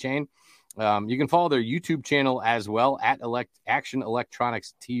Supply Chain. You can follow their YouTube channel as well at Action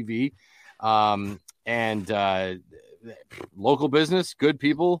Electronics TV. And local business, good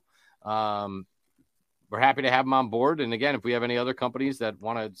people. We're happy to have them on board. And again, if we have any other companies that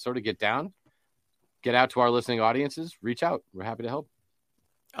want to sort of get out to our listening audiences, reach out. We're happy to help.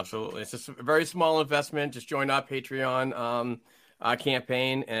 Absolutely. It's just a very small investment. Just join our Patreon.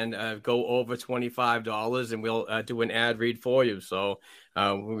 campaign and go over $25, and we'll do an ad read for you. So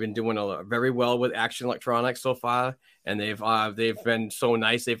we've been doing very well with Action Electronics so far, and they've been so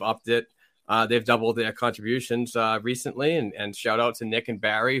nice. They've upped it. They've doubled their contributions recently, and shout out to Nick and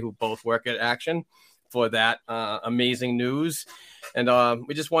Barry, who both work at Action, for that amazing news. And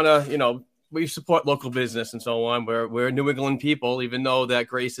we just want to, we support local business and so on. We're New England people, even though that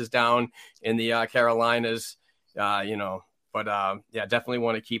Grace is down in the Carolinas, But definitely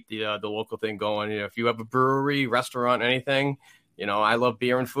want to keep the local thing going. If you have a brewery, restaurant, anything, I love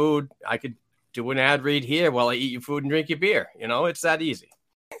beer and food. I could do an ad read here while I eat your food and drink your beer. It's that easy.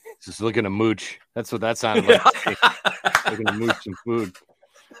 Just looking to mooch. That's what that sounded like. Looking to mooch some food.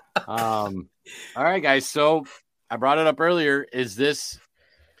 All right, guys. So I brought it up earlier. Is this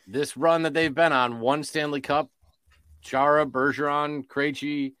run that they've been on, one Stanley Cup, Chara, Bergeron,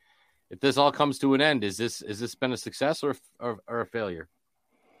 Krejci, if this all comes to an end, is this been a success or a failure?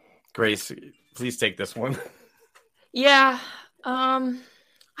 Grace, please take this one. Yeah.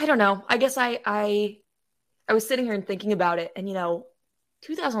 I don't know. I guess I was sitting here and thinking about it, and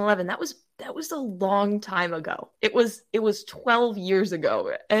 2011, that was a long time ago. It was 12 years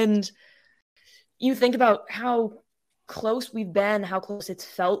ago. And you think about how close we've been, how close it's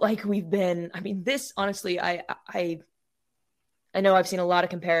felt like we've been. I mean, this, honestly, I know I've seen a lot of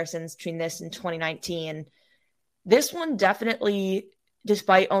comparisons between this and 2019. This one definitely,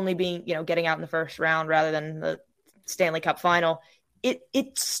 despite only being, getting out in the first round rather than the Stanley Cup final, it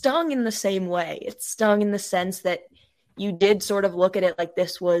stung in the same way. It stung in the sense that you did sort of look at it like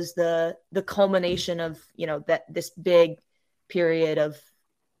this was the culmination of, that this big period of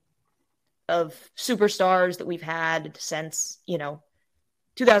superstars that we've had since,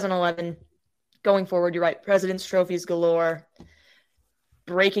 2011 going forward. You're right. President's trophies galore,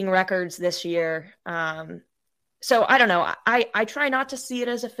 breaking records this year. So I don't know. I try not to see it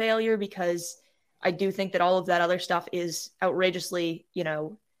as a failure because I do think that all of that other stuff is outrageously,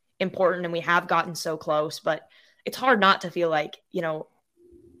 important, and we have gotten so close, but it's hard not to feel like,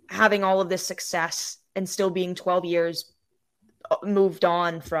 having all of this success and still being 12 years moved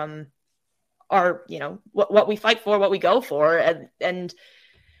on from our, what we fight for, what we go for. And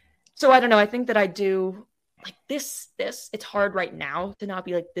so I don't know. I think that I do like this, it's hard right now to not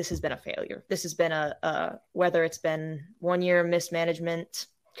be like, this has been a failure. This has been whether it's been 1 year mismanagement,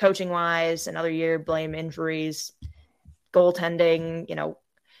 coaching wise, another year, blame injuries, goaltending,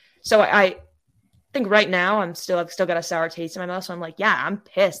 so I think right now I've still got a sour taste in my mouth. So I'm like, yeah, I'm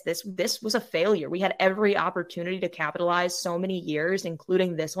pissed. This was a failure. We had every opportunity to capitalize so many years,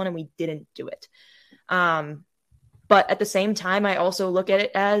 including this one, and we didn't do it. But at the same time, I also look at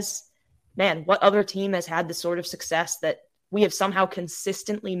it as, man, what other team has had the sort of success that we have somehow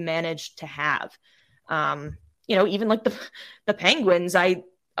consistently managed to have? Even like the Penguins, I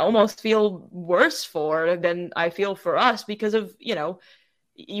almost feel worse for than I feel for us because of,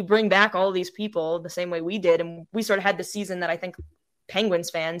 you bring back all these people the same way we did. And we sort of had the season that I think Penguins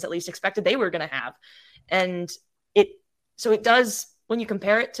fans at least expected they were going to have. And it does, when you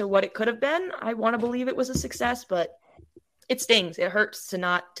compare it to what it could have been, I want to believe it was a success, but it stings. It hurts to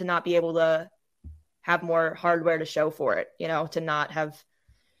not be able to have more hardware to show for it, to not have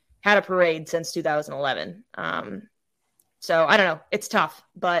had a parade since 2011. So I don't know. It's tough,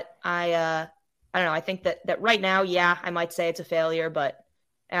 but I don't know. I think that right now, yeah, I might say it's a failure, but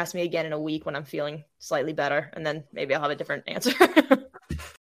ask me again in a week when I'm feeling slightly better, and then maybe I'll have a different answer.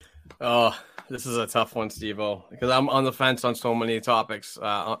 Oh, this is a tough one, Steve-O, because I'm on the fence on so many topics,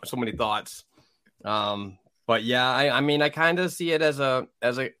 so many thoughts. But yeah, I mean, I kind of see it as a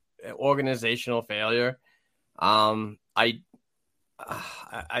organizational failure. I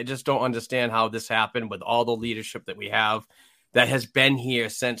just don't understand how this happened with all the leadership that we have that has been here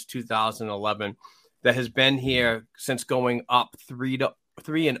since 2011, that has been here since going up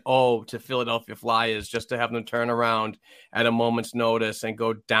 3-0 to Philadelphia Flyers, just to have them turn around at a moment's notice and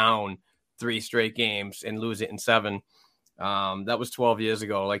go down 3 straight games and lose it in 7. That was 12 years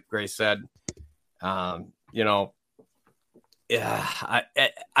ago, like Grace said. I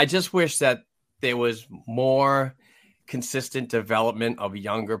just wish that there was more consistent development of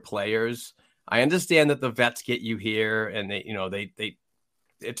younger players. I understand that the vets get you here, and they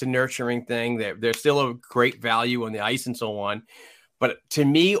it's a nurturing thing. They're still a great value on the ice and so on. But to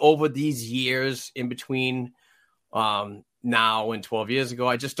me, over these years in between now and 12 years ago,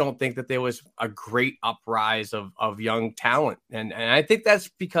 I just don't think that there was a great uprise of young talent. And I think that's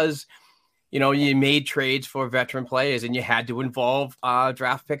because, you made trades for veteran players and you had to involve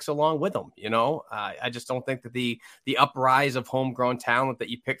draft picks along with them. I just don't think that the uprise of homegrown talent that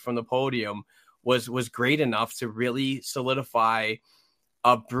you picked from the podium was great enough to really solidify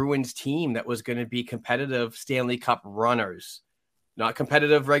a Bruins team that was going to be competitive Stanley Cup runners, not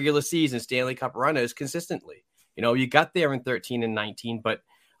competitive regular season Stanley Cup runners consistently. You know, you got there in 13 and 19, but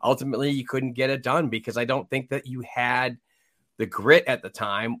ultimately you couldn't get it done because I don't think that you had the grit at the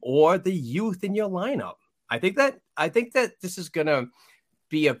time or the youth in your lineup. I think that this is going to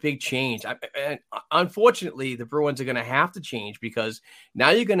be a big change. And unfortunately, the Bruins are going to have to change because now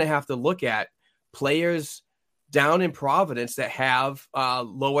you're going to have to look at players down in Providence that have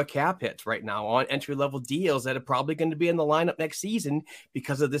lower cap hits right now on entry-level deals that are probably going to be in the lineup next season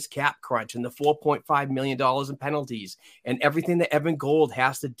because of this cap crunch and the $4.5 million in penalties and everything that Evan Gold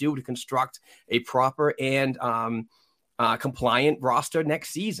has to do to construct a proper and compliant roster next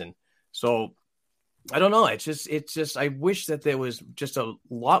season. So I don't know. It's just, I wish that there was just a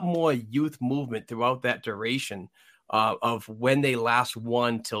lot more youth movement throughout that duration of when they last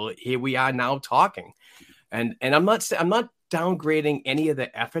won till here we are now talking. And I'm not downgrading any of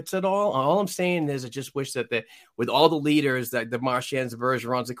the efforts at all. All I'm saying is I just wish that with all the leaders, that the Marchands, the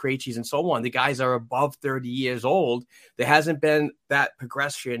Bergerons, the Krejcis, and so on, the guys are above 30 years old. There hasn't been that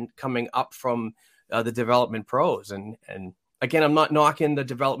progression coming up from the development pros. And again, I'm not knocking the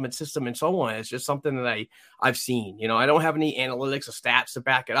development system and so on. It's just something that I've seen. You know, I don't have any analytics or stats to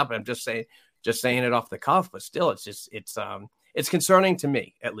back it up. I'm just saying it off the cuff. But still, it's concerning to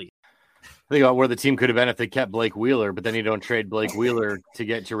me at least. Think about where the team could have been if they kept Blake Wheeler, but then you don't trade Blake Wheeler to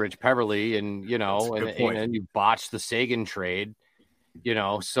get to Rich Peverly, and and you botched the Sagan trade,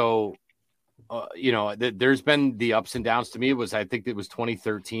 So, there's been the ups and downs. To me, I think it was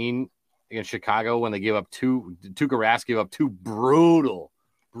 2013 against Chicago when they gave up Tuukka Rask gave up two brutal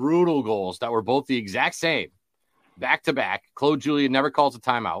goals that were both the exact same, back to back. Claude Julien never calls a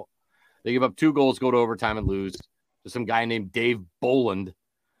timeout. They give up 2 goals, go to overtime, and lose to some guy named Dave Boland.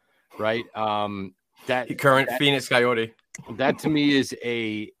 Right. That current Phoenix Coyote. That to me is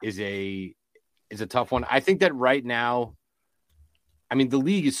a tough one. I think that right now, I mean, the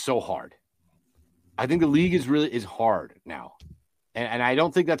league is so hard. I think the league is hard now. And I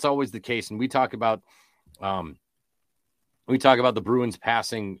don't think that's always the case. And we talk about the Bruins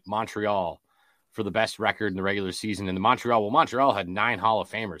passing Montreal for the best record in the regular season. And Montreal had 9 Hall of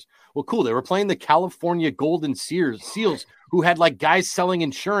Famers. Well, cool. They were playing the California Golden Seals, who had like guys selling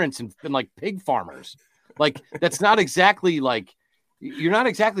insurance and like pig farmers. Like, that's not exactly you're not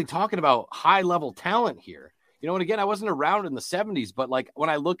exactly talking about high level talent here. And again, I wasn't around in the 70s, but like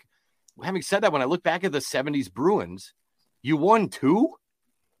having said that, when I look back at the 70s Bruins, you won 2.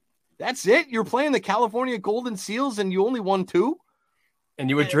 That's it. You're playing the California Golden Seals and you only won 2. And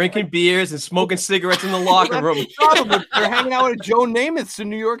you were drinking beers and smoking cigarettes in the locker room. They're hanging out at Joe Namath's in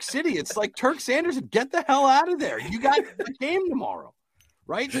New York City. It's like Turk Sanderson, get the hell out of there. You got the game tomorrow,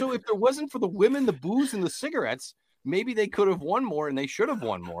 right? So if there wasn't for the women, the booze, and the cigarettes, maybe they could have won more and they should have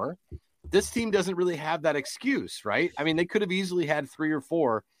won more. This team doesn't really have that excuse, right? I mean, they could have easily had 3 or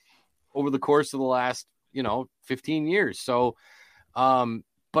 4 over the course of the last, 15 years. So,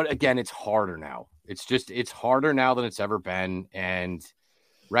 but again, it's harder now. It's harder now than it's ever been. And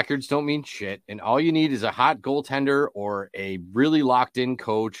records don't mean shit. And all you need is a hot goaltender or a really locked in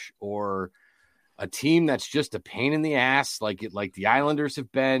coach or a team that's just a pain in the ass, like the Islanders have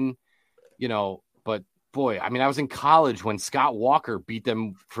been, but boy, I mean, I was in college when Scott Walker beat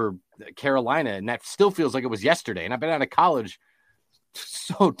them for Carolina, and that still feels like it was yesterday. And I've been out of college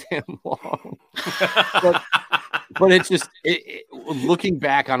so damn long. but it's just looking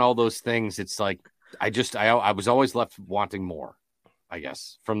back on all those things, it's like I was always left wanting more, I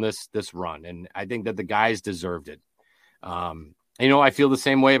guess, from this run. And I think that the guys deserved it. I feel the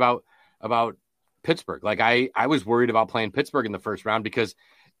same way about Pittsburgh. Like I was worried about playing Pittsburgh in the first round because,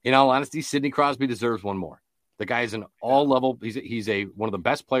 in all honesty, Sidney Crosby deserves one more. The guy is an all level. He's one of the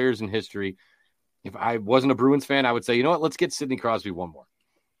best players in history. If I wasn't a Bruins fan, I would say, you know what, let's get Sidney Crosby one more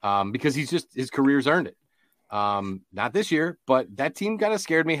because his career's earned it. Not this year, but that team kind of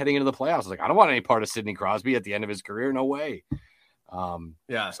scared me heading into the playoffs. I was like, I don't want any part of Sidney Crosby at the end of his career. No way. So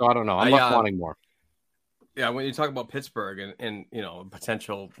I don't know. I'm left wanting more. Yeah, when you talk about Pittsburgh and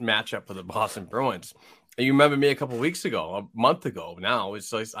potential matchup for the Boston Bruins, you remember me a month ago now.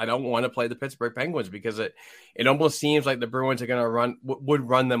 It's like I don't want to play the Pittsburgh Penguins because it almost seems like the Bruins are going to would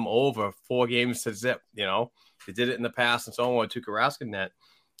run them over 4 games to zip. They did it in the past and so on with Tuukka Rask in that.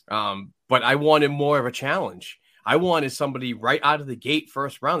 But I wanted more of a challenge. I wanted somebody right out of the gate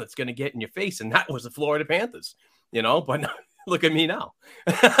first round that's going to get in your face, and that was the Florida Panthers. But look at me now.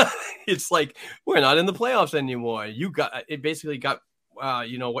 It's like we're not in the playoffs anymore. You basically got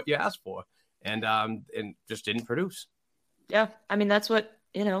what you asked for, and just didn't produce. Yeah, I mean that's what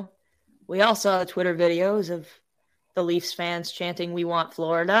we all saw the Twitter videos of the Leafs fans chanting, "We want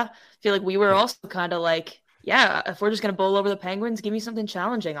Florida." I feel like we were also kind of like, yeah, if we're just going to bowl over the Penguins, give me something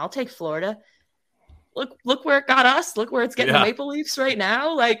challenging. I'll take Florida. Look where it got us. Look where it's getting the Maple Leafs right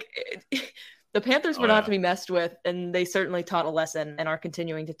now. Like the Panthers were not to be messed with, and they certainly taught a lesson and are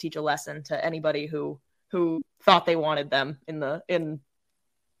continuing to teach a lesson to anybody who thought they wanted them in the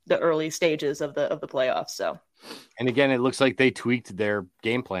early stages of the playoffs. So, and again, it looks like they tweaked their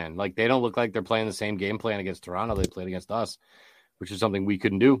game plan. Like they don't look like they're playing the same game plan against Toronto they played against us, which is something we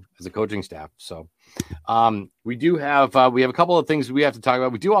couldn't do as a coaching staff. So we do have we have a couple of things we have to talk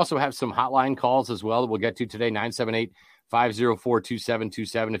about. We do also have some hotline calls as well that we'll get to today,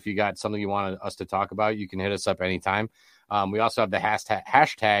 978-504-2727. If you got something you want us to talk about, you can hit us up anytime. We also have the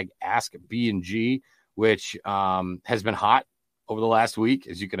hashtag AskBNG, which has been hot over the last week,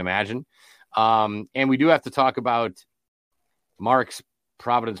 as you can imagine. And we do have to talk about Mark's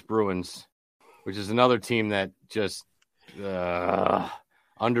Providence Bruins, which is another team that just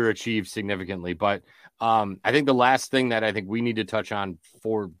underachieved significantly. But I think the last thing that I think we need to touch on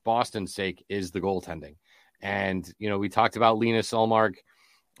for Boston's sake is the goaltending. And, we talked about Linus Ullmark.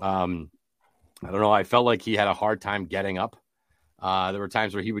 I don't know. I felt like he had a hard time getting up. There were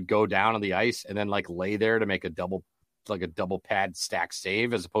times where he would go down on the ice and then lay there to make a double pad stack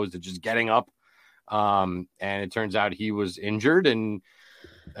save as opposed to just getting up. And it turns out he was injured, and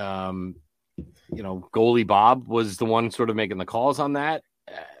goalie Bob was the one sort of making the calls on that.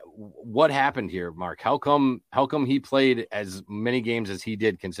 What happened here, Mark? How come he played as many games as he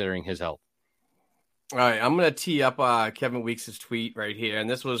did considering his health? All right, I'm going to tee up Kevin Weeks' tweet right here, and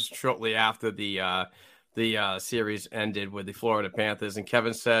this was shortly after the series ended with the Florida Panthers, and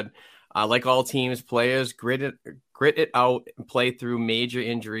Kevin said, like all teams, players grit it out and play through major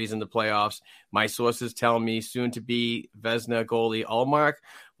injuries in the playoffs. My sources tell me soon-to-be Vezina goalie Ullmark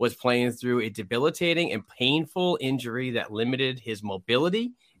was playing through a debilitating and painful injury that limited his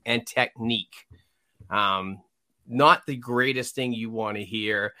mobility and technique. Not the greatest thing you want to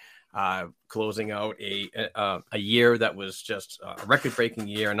hear closing out a year that was just a record-breaking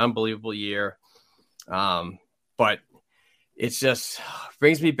year, an unbelievable year. But it just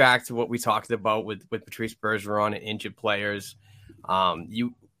brings me back to what we talked about with Patrice Bergeron and injured players.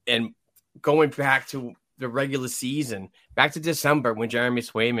 And going back to the regular season, back to December when Jeremy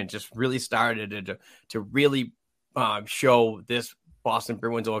Swayman just really started to really show this Boston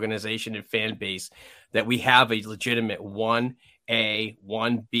Bruins organization and fan base that we have a legitimate 1A,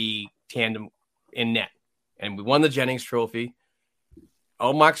 1B tandem in net. And we won the Jennings Trophy.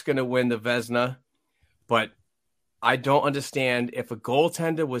 Ullmark's going to win the Vezina, but I don't understand, if a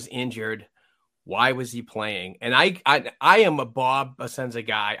goaltender was injured, why was he playing? And I am a Bob Asenza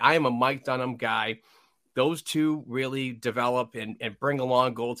guy. I am a Mike Dunham guy. Those two really develop and bring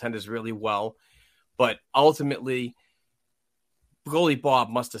along goaltenders really well. But ultimately, goalie Bob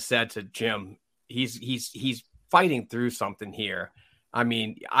must have said to Jim, he's fighting through something here. I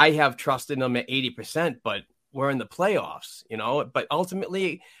mean, I have trust in him at 80%, but we're in the playoffs, But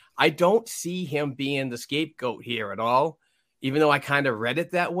ultimately, I don't see him being the scapegoat here at all, even though I kind of read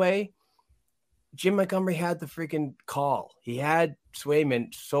it that way. Jim Montgomery had the freaking call. He had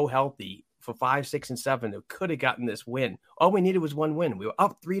Swayman so healthy for 5, 6, and 7 that could have gotten this win. All we needed was one win. We were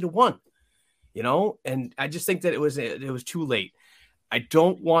up 3-1, and I just think that it was too late. I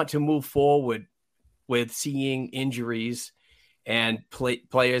don't want to move forward with seeing injuries and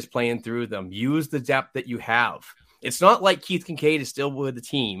players playing through them. Use the depth that you have. It's not like Keith Kincaid is still with the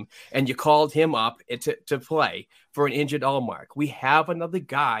team and you called him up to play for an injured Ullmark. We have another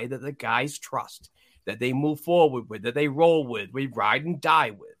guy that the guys trust, that they move forward with, that they roll with, we ride and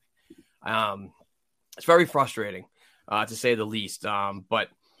die with. It's very frustrating, to say the least. But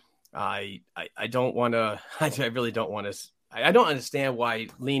I don't want to. I really don't want to. I don't understand why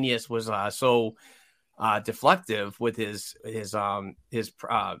Linus was so deflective with his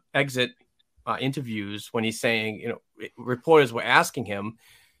exit interviews when he's saying, reporters were asking him,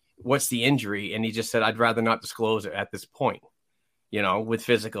 what's the injury? And he just said, I'd rather not disclose it at this point, with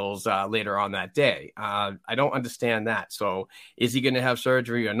physicals later on that day. I don't understand that. So is he going to have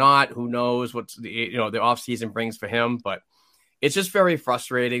surgery or not? Who knows what's the off season brings for him, but it's just very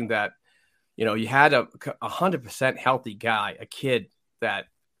frustrating that, you had a 100% healthy guy, a kid that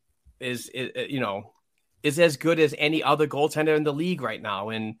is as good as any other goaltender in the league right now.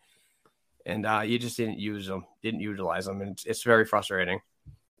 And you just didn't utilize them. And it's very frustrating.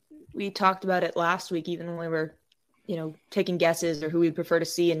 We talked about it last week, even when we were, taking guesses or who we'd prefer to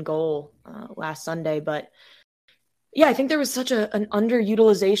see in goal last Sunday. But yeah, I think there was such an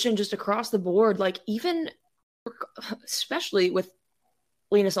underutilization just across the board. Like even, especially with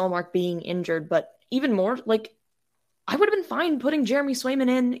Linus Ullmark being injured, but even more, like, I would have been fine putting Jeremy Swayman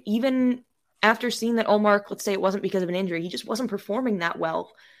in even after seeing that Ullmark, let's say it wasn't because of an injury, he just wasn't performing that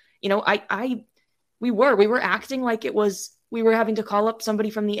well. You know, we were acting like it was, we were having to call up somebody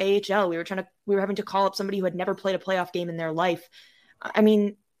from the AHL. We were having to call up somebody who had never played a playoff game in their life. I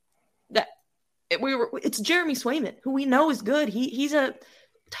mean, it's Jeremy Swayman, who we know is good. He's a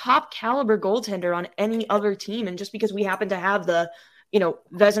top caliber goaltender on any other team. And just because we happen to have the,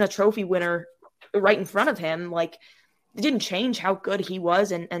 Vezina Trophy winner right in front of him, like, it didn't change how good he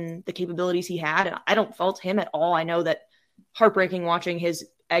was and the capabilities he had. And I don't fault him at all. I know that heartbreaking watching his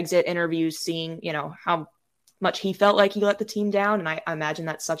exit interviews, seeing, how much he felt like he let the team down. And I imagine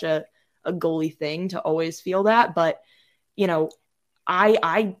that's such a goalie thing to always feel that. But,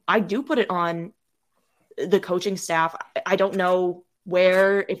 I do put it on the coaching staff. I don't know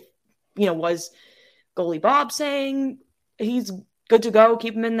where, if, was goalie Bob saying he's good to go,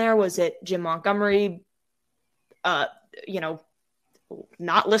 keep him in there? Was it Jim Montgomery, not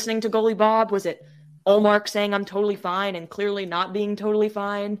listening to goalie Bob? Was it Ullmark saying I'm totally fine and clearly not being totally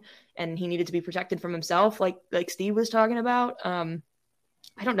fine and he needed to be protected from himself, like Steve was talking about?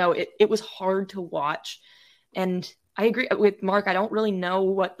 I don't know. It was hard to watch. And I agree with Mark. I don't really know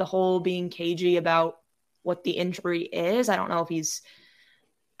what the whole being cagey about what the injury is. I don't know if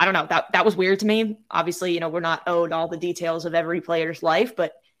I don't know. That was weird to me. Obviously, we're not owed all the details of every player's life,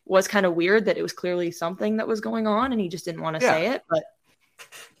 but was kind of weird that it was clearly something that was going on and he just didn't want to say it. But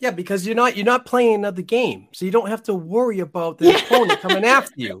yeah, because you're not playing another game, so you don't have to worry about the opponent coming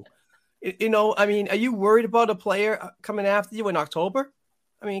after you. I mean, are you worried about a player coming after you in October?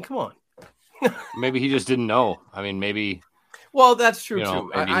 I mean, come on. Maybe he just didn't know. I mean, maybe. Well, that's true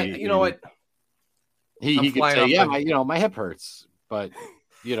too. You know what? He could say, "Yeah, my hip hurts," but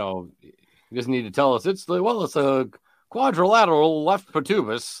he doesn't need to tell us it's a quadrilateral left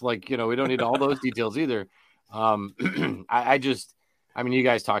patubus. Like, we don't need all those details either. I mean, you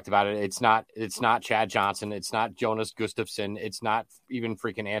guys talked about it. It's not Chad Johnson. It's not Jonas Gustafsson. It's not even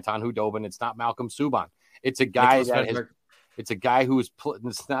freaking Anton Hudobin. It's not Malcolm Subban. It's a guy it's a guy who's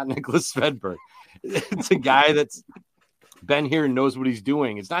it's not Nicholas Svedberg. It's a guy that's been here and knows what he's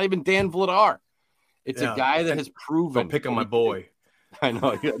doing. It's not even Dan Vladar. It's a guy that has proven. Don't pick on my boy. I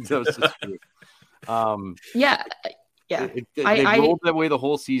know. That's just true. Yeah. They rolled that way the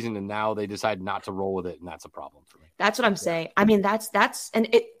whole season, and now they decide not to roll with it, and that's a problem for me. That's what I'm saying. I mean, that's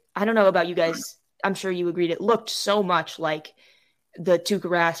and it. I don't know about you guys. I'm sure you agreed. It looked so much like the Tuukka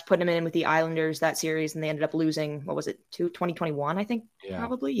Rask putting him in with the Islanders that series, and they ended up losing. What was it? 2021, I think. Yeah.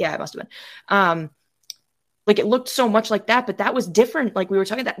 Probably. Yeah, it must have been. Like, it looked so much like that, but that was different. Like we were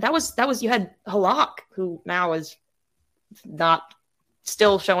talking that was you had Halak, who now is not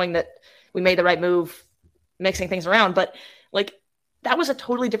still showing that we made the right move, mixing things around, but like that was a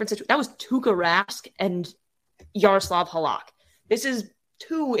totally different situation. That was Tuukka Rask and Yaroslav Halak. This is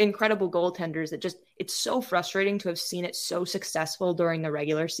two incredible goaltenders that just, it's so frustrating to have seen it so successful during the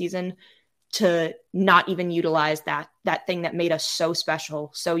regular season to not even utilize that thing that made us so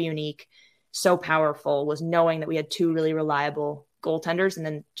special, so unique, so powerful, was knowing that we had two really reliable goaltenders and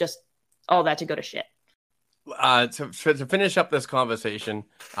then just all that to go to shit. To finish up this conversation,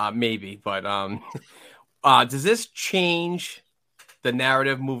 maybe, but does this change the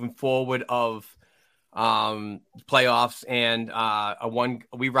narrative moving forward of playoffs and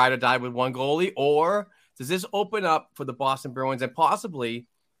we ride or die with one goalie, or does this open up for the Boston Bruins and possibly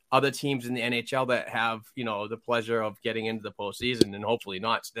other teams in the NHL that have, the pleasure of getting into the postseason and hopefully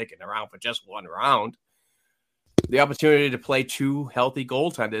not sticking around for just one round, the opportunity to play two healthy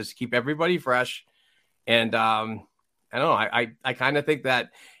goaltenders, keep everybody fresh? And I don't know. I kind of think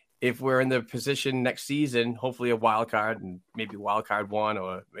that if we're in the position next season, hopefully a wild card and maybe wild card one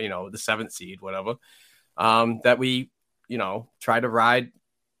or, the 7th seed, whatever, that we, try to ride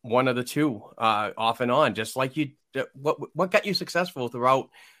one of the two off and on, just like what got you successful throughout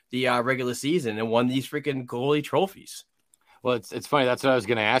the regular season and won these freaking goalie trophies. Well, it's funny. That's what I was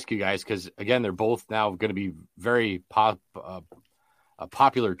going to ask you guys, because again, they're both now going to be very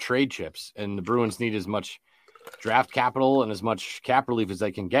popular trade chips, and the Bruins need as much draft capital and as much cap relief as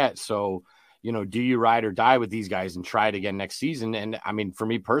they can get. So, do you ride or die with these guys and try it again next season? And I mean, for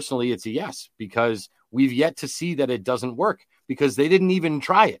me personally, it's a yes, because we've yet to see that it doesn't work, because they didn't even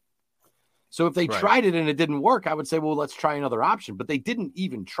try it. So if they tried it and it didn't work, I would say, well, let's try another option, but they didn't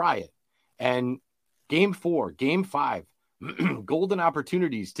even try it. And game 4, game 5, golden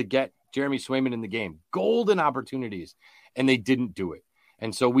opportunities to get Jeremy Swayman in the game, golden opportunities, and they didn't do it.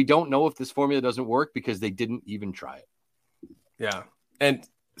 And so we don't know if this formula doesn't work because they didn't even try it. Yeah. And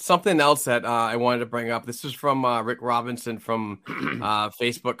something else that I wanted to bring up. This is from Rick Robinson from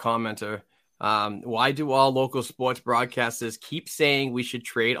Facebook commenter. Why do all local sports broadcasters keep saying we should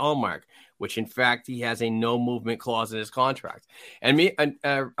trade Allmark, which in fact he has a no movement clause in his contract? And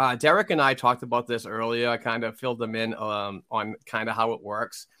Derek and I talked about this earlier. I kind of filled them in on kind of how it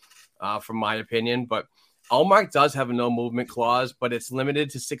works, from my opinion. But Allmark does have a no movement clause, but it's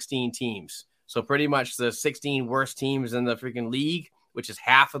limited to 16 teams. So pretty much the 16 worst teams in the freaking league, which is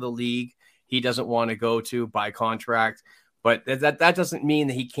half of the league, he doesn't want to go to by contract. But that doesn't mean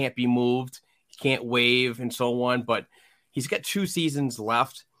that he can't be moved. Can't waive and so on, but he's got 2 seasons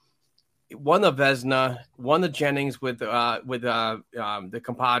left. Won the Vezina, won the Jennings with the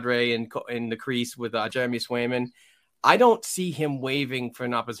compadre in the crease with Jeremy Swayman. I don't see him waiving for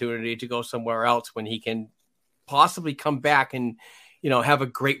an opportunity to go somewhere else when he can possibly come back and have a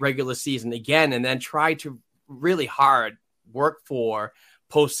great regular season again, and then try to really hard work for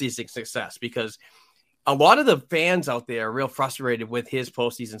postseason success, because a lot of the fans out there are real frustrated with his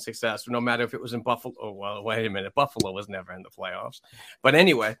postseason success, no matter if it was in Buffalo. Oh, well, wait a minute. Buffalo was never in the playoffs. But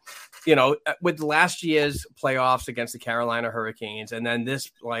anyway, with last year's playoffs against the Carolina Hurricanes and then this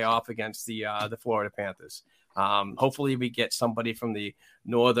playoff against the Florida Panthers, hopefully we get somebody from the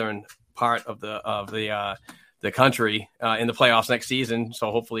northern part of the country in the playoffs next season. So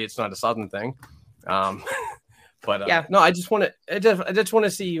hopefully it's not a southern thing. But no, I just want to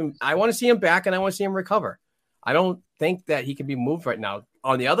see him. I want to see him back, and I want to see him recover. I don't think that he can be moved right now.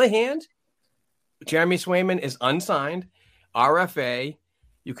 On the other hand, Jeremy Swayman is unsigned, RFA.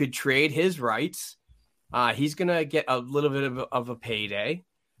 You could trade his rights. He's going to get a little bit of a payday,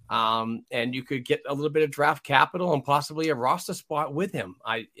 and you could get a little bit of draft capital and possibly a roster spot with him.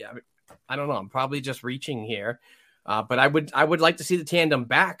 I don't know. I'm probably just reaching here, but I would like to see the tandem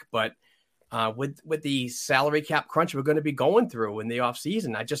back, but. With the salary cap crunch we're going to be going through in the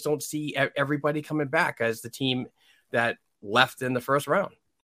offseason, I just don't see everybody coming back as the team that left in the first round.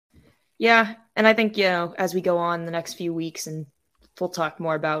 Yeah, and I think, as we go on the next few weeks, and we'll talk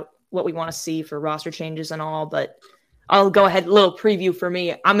more about what we want to see for roster changes and all, but I'll go ahead, a little preview for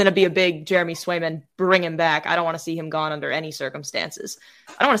me. I'm going to be a big Jeremy Swayman, bring him back. I don't want to see him gone under any circumstances.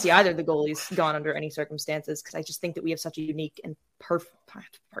 I don't want to see either of the goalies gone under any circumstances, because I just think that we have such a unique and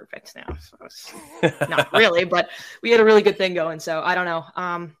perfect now. Not really, but we had a really good thing going. So I don't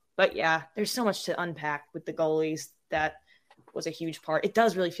know. But yeah, there's so much to unpack with the goalies. That was a huge part. It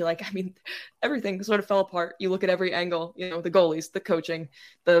does really feel like, everything sort of fell apart. You look at every angle, the goalies, the coaching,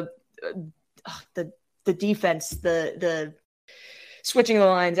 the defense, the switching the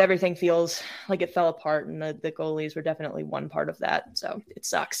lines, everything feels like it fell apart, and the goalies were definitely one part of that. So it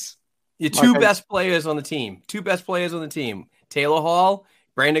sucks. Your two best players on the team. Taylor Hall,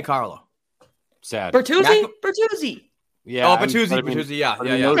 Brandon Carlo. Sad. Bertuzzi. Yeah. Bertuzzi. Yeah.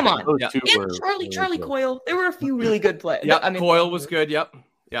 Come on. And Charlie Coyle. There were a few really good players. Yeah, Coyle was good. Yep.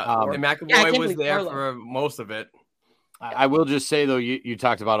 Yeah. And McAvoy was there Carlo. For most of it. I will just say, though, you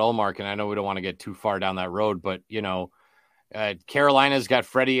talked about Ullmark, and I know we don't want to get too far down that road, but, Carolina's got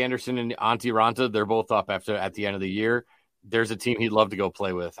Freddie Anderson and Antti Ranta. They're both up at the end of the year. There's a team he'd love to go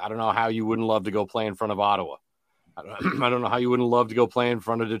play with. I don't know how you wouldn't love to go play in front of Ottawa. I don't know how you wouldn't love to go play in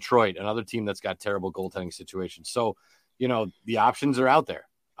front of Detroit, another team that's got terrible goaltending situations. So, the options are out there.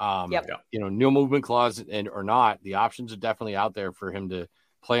 No movement clause or not, the options are definitely out there for him to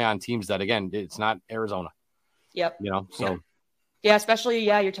play on teams that, again, it's not Arizona. Yep. So. Yeah, especially,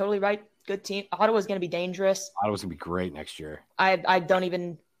 you're totally right. Good team. Ottawa's going to be dangerous. Ottawa's going to be great next year. I don't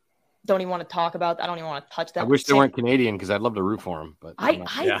even want to talk about that. I don't even want to touch that. I wish they weren't Canadian, because I'd love to root for them. But they're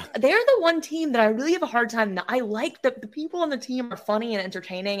the one team that I really have a hard time. I like the people on the team are funny and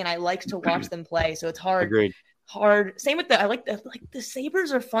entertaining, and I like to watch them play. So it's hard. Agreed. Same with the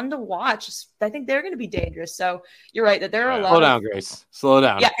Sabres are fun to watch. I think they're going to be dangerous. So you're right that there are a lot. Slow down, Grace. Slow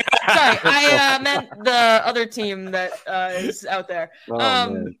down. Yeah, sorry, I meant the other team that is out there.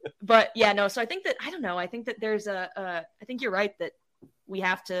 But yeah, no. So I think that I don't know. I think that there's I think you're right that we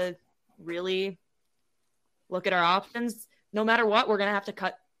have to really look at our options. No matter what, we're going to have to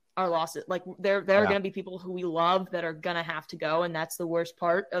cut our losses. Like there are going to be people who we love that are going to have to go, and that's the worst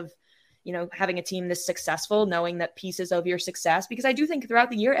part of. Having a team this successful, knowing that pieces of your success, because I do think throughout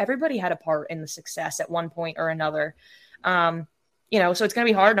the year, everybody had a part in the success at one point or another. So it's going to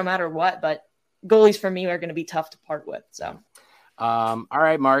be hard no matter what, but goalies for me are going to be tough to part with. So, all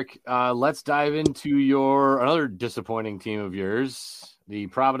right, Mark, let's dive into another disappointing team of yours, the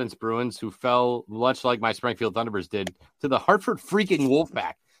Providence Bruins, who fell much like my Springfield Thunderbirds did to the Hartford freaking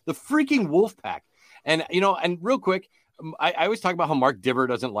Wolfpack, And, and real quick, I always talk about how Mark Diver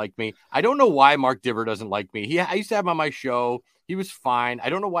doesn't like me. I don't know why Mark Diver doesn't like me. I used to have him on my show. He was fine. I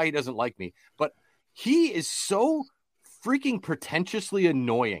don't know why he doesn't like me, but he is so freaking pretentiously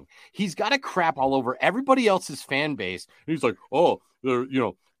annoying. He's got to crap all over everybody else's fan base. He's like, oh, they're,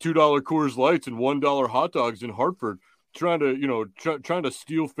 $2 Coors Lights and $1 hot dogs in Hartford, trying to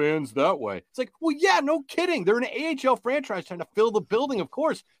steal fans that way. It's like, well, yeah, no kidding. They're an AHL franchise trying to fill the building, of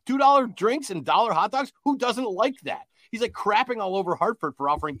course. $2 drinks and $1 hot dogs. Who doesn't like that? He's like crapping all over Hartford for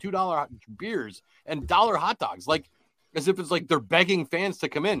offering $2 beers and $1 hot dogs, like as if it's like they're begging fans to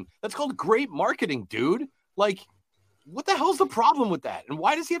come in. That's called great marketing, dude. Like, what the hell's the problem with that? And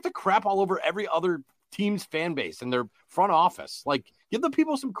why does he have to crap all over every other team's fan base and their front office? Like, give the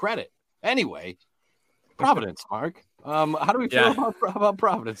people some credit. Anyway, Providence, Mark. How do we feel about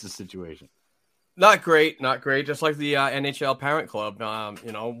Providence's situation? Not great. Just like the NHL parent club,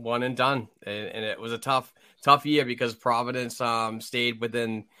 one and done. And it was a tough year because Providence stayed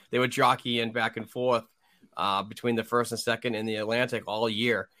within, they were jockeying back and forth between the first and second in the Atlantic all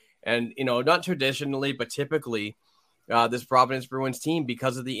year. And, not traditionally, but typically this Providence Bruins team,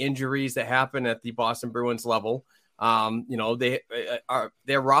 because of the injuries that happen at the Boston Bruins level,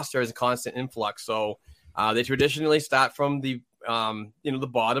 their roster is a constant influx. So they traditionally start from the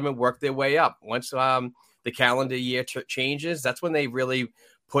bottom and work their way up. Once the calendar year changes, that's when they really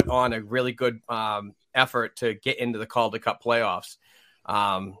put on a really good effort to get into the Calder Cup playoffs.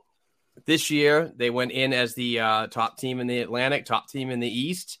 This year, they went in as the top team in the Atlantic, top team in the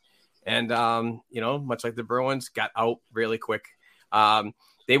East. And, much like the Bruins, got out really quick.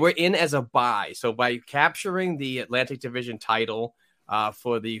 They were in as a bye. So by capturing the Atlantic Division title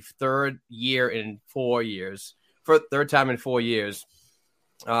for the third time in 4 years,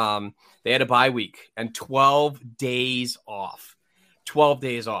 they had a bye week and 12 days off. 12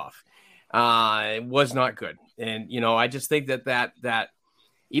 days off. It was not good. And, I just think that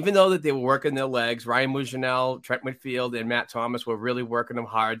even though that they were working their legs, Ryan Mougenel, Trent Whitfield, and Matt Thomas were really working them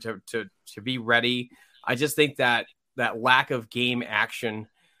hard to be ready. I just think that lack of game action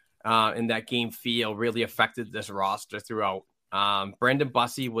and that game feel really affected this roster throughout. Brendan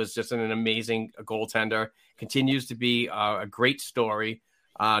Bussey was just an amazing goaltender, continues to be a great story,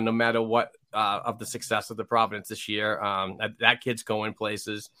 no matter what of the success of the Providence this year. That kid's going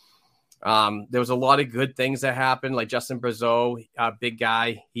places. There was a lot of good things that happened, like Justin Brazeau, big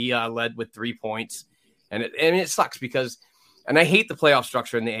guy. He led with 3 points. And it sucks because, and I hate the playoff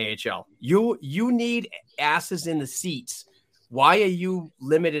structure in the AHL. You need asses in the seats. Why are you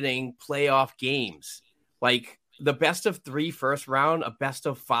limiting playoff games? Like the best of 3 first round, a best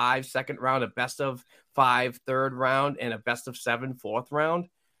of 5 second round, a best of 5 third round, and a best of 7 fourth round.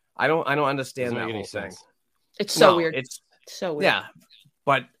 I don't understand that whole thing. It's so weird. It's so weird. Yeah.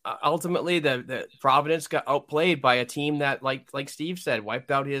 But ultimately, the Providence got outplayed by a team that, like Steve said,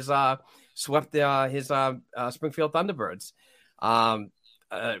 wiped out swept his Springfield Thunderbirds.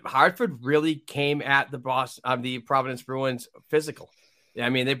 Hartford really came at the Providence Bruins physical. I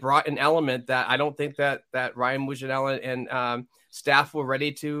mean, they brought an element that I don't think that Ryan Mougenel and staff were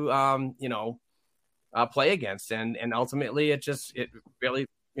ready to play against, and ultimately it really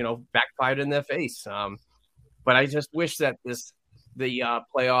backfired in their face. But I just wish that the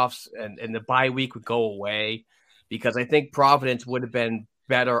playoffs and the bye week would go away, because I think Providence would have been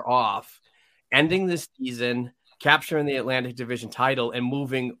better off ending the season, capturing the Atlantic Division title, and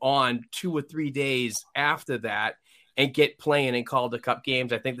moving on 2 or 3 days after that and get playing in Calder Cup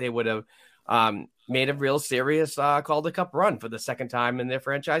games. I think they would have made a real serious Calder Cup run for the second time in their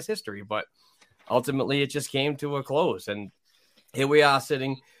franchise history. But ultimately, it just came to a close. And here we are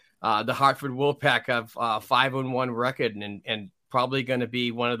sitting, the Hartford Wolfpack have 5-1 record and probably going to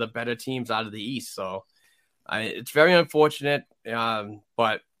be one of the better teams out of the East. So it's very unfortunate,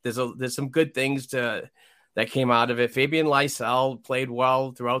 but there's some good things that came out of it. Fabian Lysell played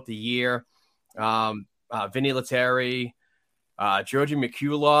well throughout the year. Vinny Lettieri, Georgi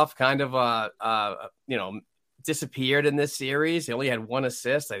Mikulov kind of, disappeared in this series. He only had 1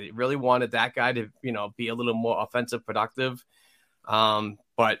 assist. I really wanted that guy to, be a little more offensive productive.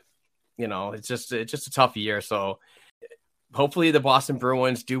 But, it's just a tough year. So hopefully the Boston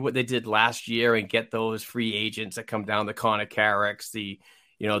Bruins do what they did last year and get those free agents that come down, the Connor Carricks, the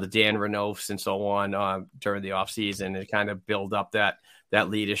Dan Renoufs and so on during the offseason, and kind of build up that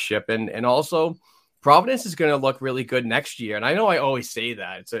leadership. And also Providence is going to look really good next year. And I know I always say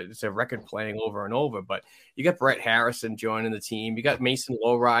that it's a record playing over and over, but you got Brett Harrison joining the team. You got Mason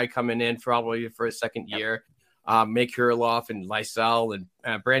Lowry coming in probably for his second year. Mike Kurloff and Lysell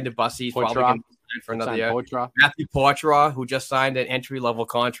and Brandon Bussey probably going to sign for another year. Matthew Poitras, who just signed an entry-level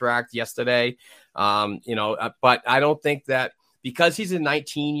contract yesterday. But I don't think that, because he's a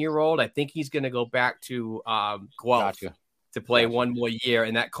 19-year-old, I think he's going to go back to Guelph. Gotcha. to play one more year,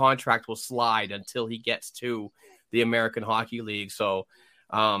 and that contract will slide until he gets to the American Hockey League. So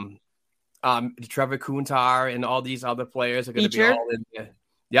Trevor Kuntar and all these other players are going to be all in there.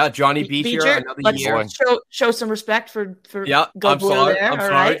 Yeah, Johnny Beecher, another year. Show some respect for I'm sorry. there. I'm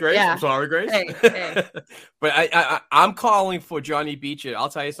sorry, Grace. Yeah. I'm sorry, Grace. Hey. But I'm calling for Johnny Beecher. I'll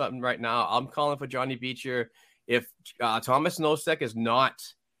tell you something right now. I'm calling for Johnny Beecher. If Thomas Nosek is not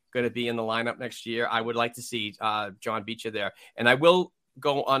going to be in the lineup next year, I would like to see John Beecher there. And I will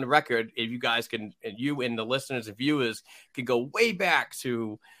go on record, if you guys can, and you and the listeners and viewers can go way back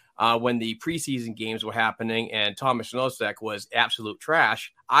to when the preseason games were happening and Thomas Nosek was absolute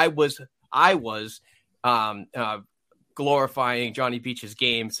trash. I was glorifying Johnny Beecher's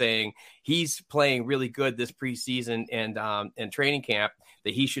game, saying he's playing really good this preseason and training camp,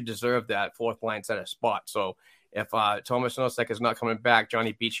 that he should deserve that fourth line center spot. So if Thomas Nosek is not coming back,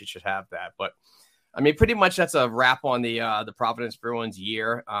 Johnny Beecher should have that. But I mean, pretty much that's a wrap on the Providence Bruins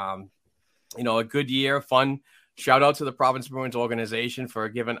year. A good year, fun. Shout out to the Providence Bruins organization for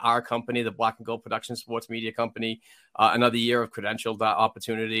giving our company, the Black and Gold Production Sports Media Company, another year of credentialed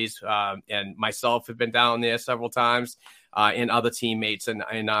opportunities. And myself have been down there several times, and other teammates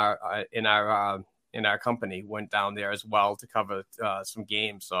in our company went down there as well to cover some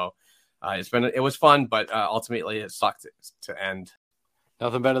games. So it was fun, but ultimately it sucked to end.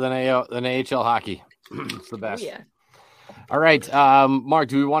 Nothing better than AHL hockey. It's the best. Oh, yeah. All right, Mark,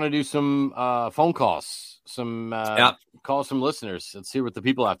 do we want to do some phone calls? Call some listeners. Let's see what the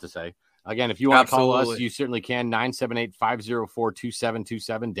people have to say. Again, if you want to call us, you certainly can.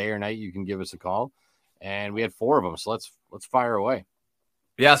 978-504-2727. Day or night, you can give us a call. And we had 4 of them, so let's fire away.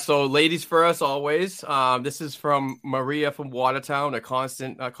 Yeah, so ladies first, always. This is from Maria from Watertown, a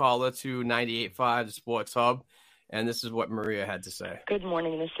constant caller to 98.5, the Sports Hub. And this is what Maria had to say. Good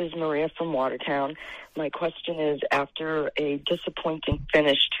morning. This is Maria from Watertown. My question is, after a disappointing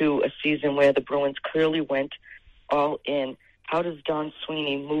finish to a season where the Bruins clearly went all in, how does Don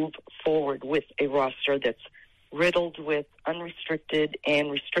Sweeney move forward with a roster that's riddled with unrestricted and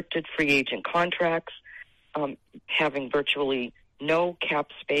restricted free agent contracts, having virtually no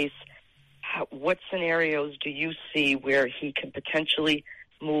cap space? What scenarios do you see where he can potentially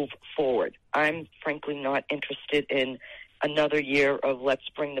move forward? I'm frankly not interested in another year of let's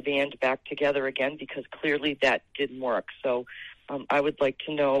bring the band back together again, because clearly that didn't work. So I would like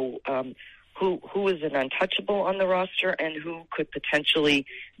to know who is an untouchable on the roster and who could potentially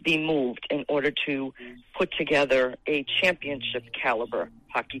be moved in order to put together a championship caliber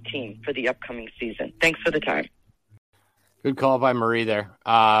hockey team for the upcoming season. Thanks for the time. Good call by Marie there.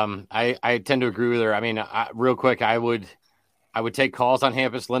 I tend to agree with her. I mean, real quick, I would take calls on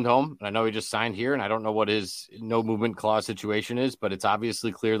Hampus Lindholm. And I know he just signed here, and I don't know what his no movement clause situation is, but it's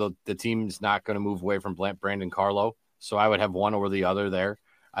obviously clear that the team's not going to move away from Brandon Carlo. So I would have one or the other there.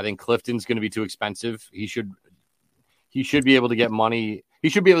 I think Clifton's going to be too expensive. He should be able to get money. He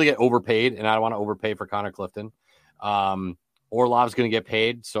should be able to get overpaid, and I don't want to overpay for Connor Clifton. Orlov's going to get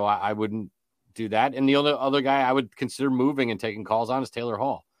paid, so I wouldn't do that. And the other guy I would consider moving and taking calls on is Taylor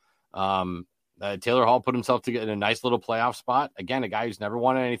Hall. Taylor Hall put himself in a nice little playoff spot. Again, a guy who's never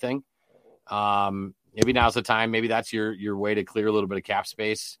won anything. Maybe now's the time. Maybe that's your way to clear a little bit of cap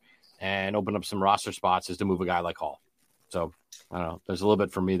space and open up some roster spots, is to move a guy like Hall. So I don't know. There's a little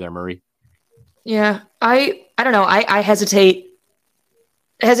bit for me there, Marie. Yeah, I don't know. I hesitate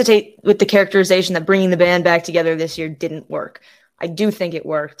with the characterization that bringing the band back together this year didn't work. I do think it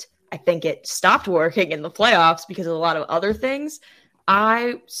worked. I think it stopped working in the playoffs because of a lot of other things.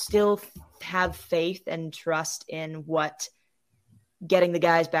 I still have faith and trust in what getting the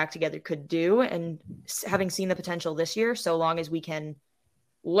guys back together could do, and having seen the potential this year, so long as we can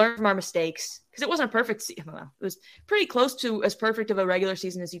learn from our mistakes, because it wasn't a perfect season. Well, it was pretty close to as perfect of a regular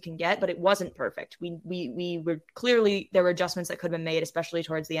season as you can get, but it wasn't perfect. We were clearly, there were adjustments that could have been made, especially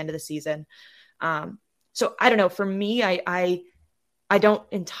towards the end of the season. So I don't know. For me, I don't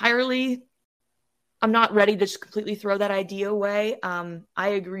entirely, I'm not ready to just completely throw that idea away. I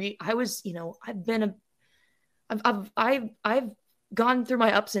agree. I've gone through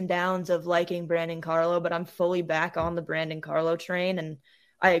my ups and downs of liking Brandon Carlo, but I'm fully back on the Brandon Carlo train. And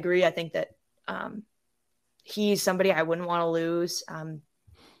I agree. I think that he's somebody I wouldn't want to lose.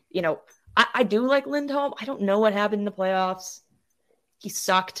 I do like Lindholm. I don't know what happened in the playoffs. He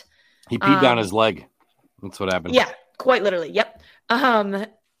sucked. He peed down his leg. That's what happened. Yeah, quite literally. Yep.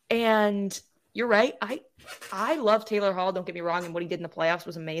 And you're right. I love Taylor Hall. Don't get me wrong. And what he did in the playoffs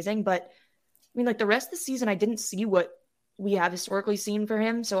was amazing. But I mean, like, the rest of the season, I didn't see what we have historically seen for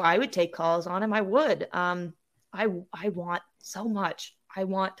him. So I would take calls on him. I would. I want so much. I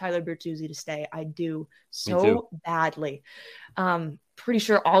want Tyler Bertuzzi to stay. I do so badly. Pretty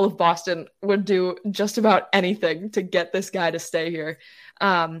sure all of Boston would do just about anything to get this guy to stay here.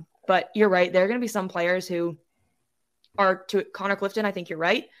 But you're right. There are going to be some players who are too. Connor Clifton, I think you're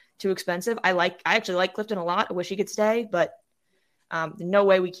right. Too expensive. I actually like Clifton a lot. I wish he could stay, but no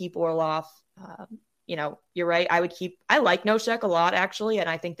way we keep Orlov. You're right. I like Nosek a lot, actually. And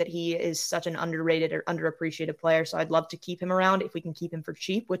I think that he is such an underrated or underappreciated player. So I'd love to keep him around if we can keep him for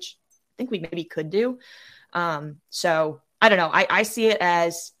cheap, which I think we maybe could do. So I don't know. I see it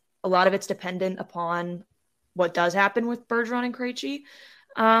as a lot of it's dependent upon what does happen with Bergeron and Krejci.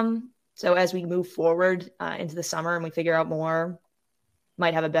 So as we move forward into the summer and we figure out more,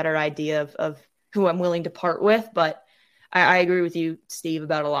 might have a better idea of who I'm willing to part with. But I agree with you, Steve,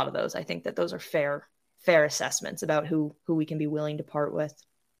 about a lot of those. I think that those are fair assessments about who we can be willing to part with.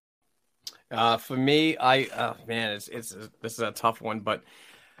 For me, this is a tough one, but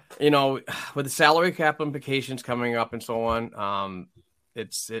with the salary cap implications coming up and so on,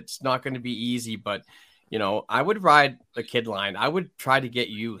 it's not going to be easy, but I would ride the kid line. I would try to get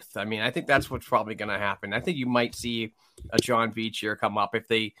youth. I mean, I think that's what's probably going to happen. I think you might see a John Beecher come up if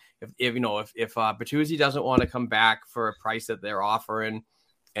Bertuzzi doesn't want to come back for a price that they're offering,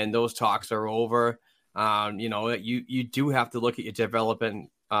 and those talks are over. You do have to look at your developing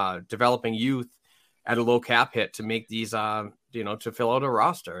youth at a low cap hit to make these, to fill out a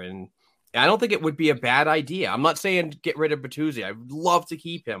roster. And I don't think it would be a bad idea. I'm not saying get rid of Bertuzzi. I would love to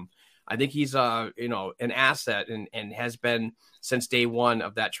keep him. I think he's, an asset and has been since day one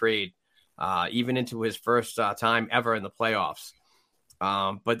of that trade, even into his first time ever in the playoffs.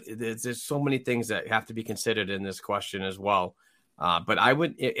 But there's so many things that have to be considered in this question as well. But I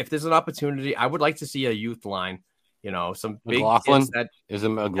would, if there's an opportunity, I would like to see a youth line, some big McLaughlin. Is it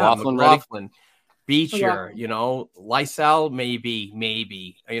McLaughlin ready? Beecher, Lysell,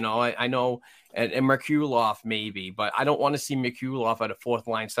 maybe, I know, and Merkulov maybe, but I don't want to see Merkulov at a fourth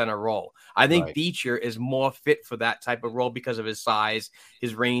line center role. I think Beecher is more fit for that type of role because of his size,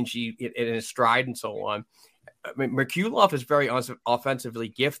 his range, and his stride and so on. I mean, Merkulov is very offensively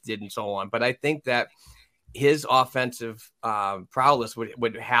gifted and so on, but I think that his offensive prowess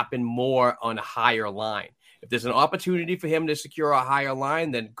would happen more on a higher line. If there's an opportunity for him to secure a higher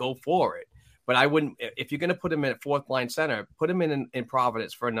line, then go for it. But I wouldn't, if you're going to put him in at fourth line center, put him in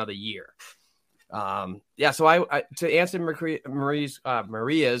Providence for another year. So I to answer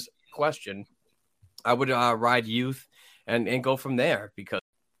Maria's question, I would ride youth and go from there, because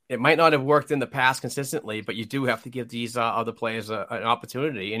it might not have worked in the past consistently, but you do have to give these other players an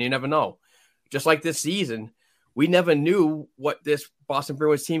opportunity, and you never know. Just like this season, we never knew what this Boston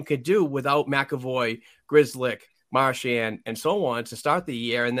Bruins team could do without McAvoy, Grzelcyk, Marchand, and so on to start the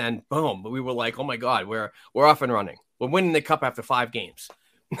year, and then boom, we were like, oh my God, we're off and running. We're winning the cup after 5 games.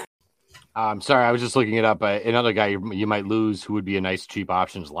 I'm sorry, I was just looking it up. Another guy you might lose who would be a nice cheap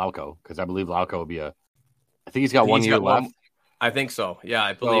option is Lauko, because I believe Lauko will be I think he's got 1 year left. I think so. Yeah,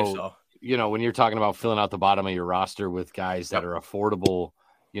 I believe so. When you're talking about filling out the bottom of your roster with guys that are affordable,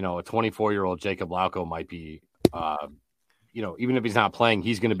 a 24-year-old Jacob Lauko might be, even if he's not playing,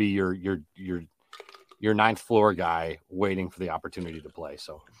 he's going to be your ninth floor guy waiting for the opportunity to play.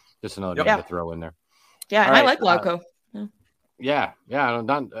 So just another name to throw in there. Yeah, and I like Lauko. Yeah.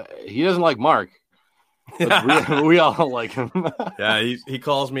 He doesn't like Mark. But we all like him. Yeah, he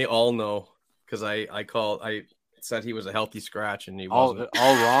calls me all no, because I said he was a healthy scratch and he wasn't.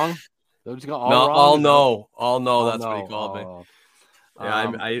 All wrong? All no. That's what he called me.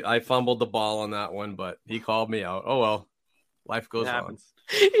 Yeah, I fumbled the ball on that one, but he called me out. Oh well, life goes on.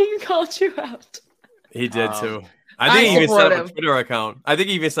 He called you out. He did too. I think he even set up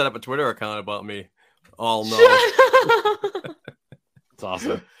a Twitter account. About me. All no. It's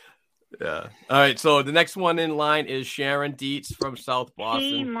awesome. Yeah. All right. So the next one in line is Sharon Dietz from South Boston.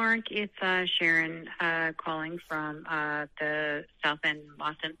 Hey, Mark. It's Sharon calling from the South End,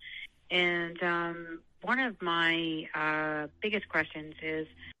 Boston. And one of my biggest questions is,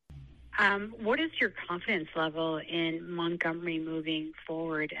 what is your confidence level in Montgomery moving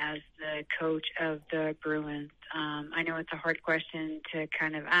forward as the coach of the Bruins? I know it's a hard question to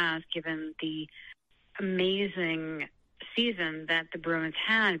kind of ask given the amazing season that the Bruins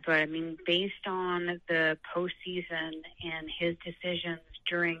had, but I mean, based on the postseason and his decisions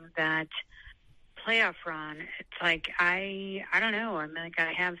during that playoff run, it's like I don't know. I mean, like,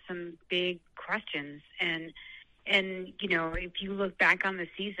 I have some big questions, and if you look back on the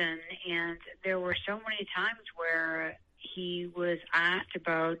season, and there were so many times where he was asked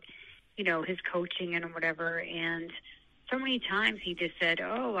about his coaching and whatever, and so many times he just said,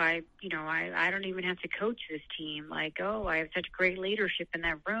 "Oh, I don't even have to coach this team. Like, oh, I have such great leadership in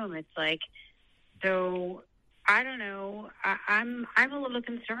that room." It's like, so I don't know. I'm a little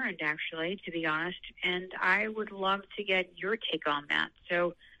concerned, actually, to be honest, and I would love to get your take on that.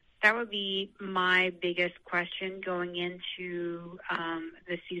 So that would be my biggest question going into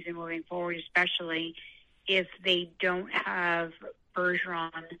the season moving forward, especially if they don't have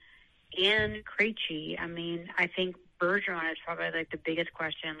Bergeron and Krejci. I mean, I think Bergeron is probably like the biggest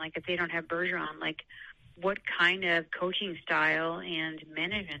question. Like, if they don't have Bergeron, like, what kind of coaching style and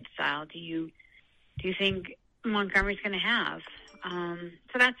management style do you think Montgomery's going to have?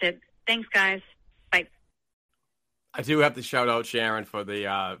 So that's it. Thanks, guys. Bye. I do have to shout out Sharon for the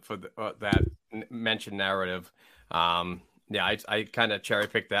that mentioned narrative. Yeah, I kind of cherry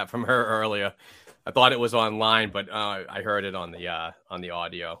picked that from her earlier. I thought it was online, but I heard it on the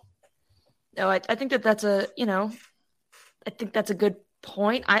audio. No, I think that's a good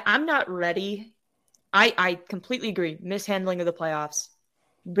point. I'm not ready. I completely agree. Mishandling of the playoffs.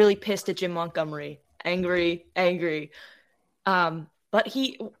 Really pissed at Jim Montgomery. Angry. But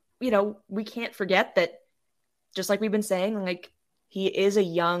we can't forget that, just like we've been saying, like, he is a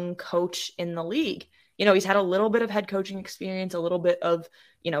young coach in the league. He's had a little bit of head coaching experience, a little bit of,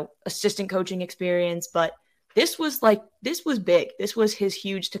 assistant coaching experience, but this was big. This was his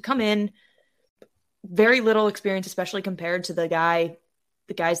huge to come in. Very little experience, especially compared to the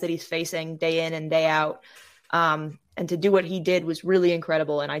guys that he's facing day in and day out. And to do what he did was really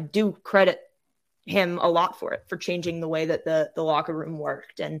incredible. And I do credit him a lot for it, for changing the way that the locker room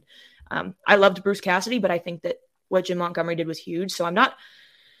worked. And I loved Bruce Cassidy, but I think that what Jim Montgomery did was huge. So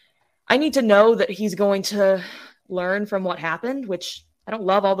I need to know that he's going to learn from what happened, which I don't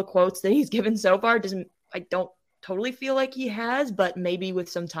love all the quotes that he's given so far. I don't totally feel like he has, but maybe with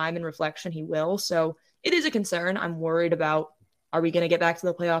some time and reflection, he will. So it is a concern. I'm worried about, are we going to get back to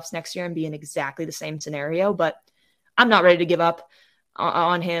the playoffs next year and be in exactly the same scenario? But I'm not ready to give up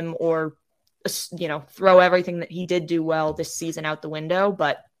on him or, throw everything that he did do well this season out the window.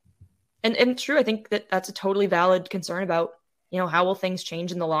 But, and it's true, I think that that's a totally valid concern about, how will things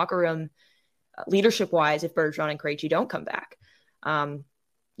change in the locker room leadership wise if Bergeron and Krejci don't come back?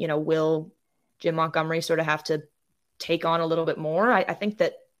 Will Jim Montgomery sort of have to take on a little bit more? I think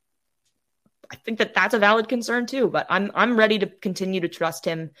that that's a valid concern too, but I'm ready to continue to trust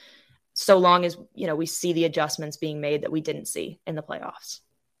him so long as, we see the adjustments being made that we didn't see in the playoffs.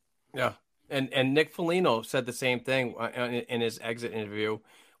 Yeah. And Nick Foligno said the same thing in his exit interview.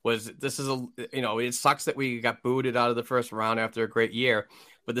 It sucks that we got booted out of the first round after a great year,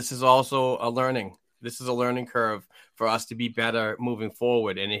 but this is also a learning curve for us to be better moving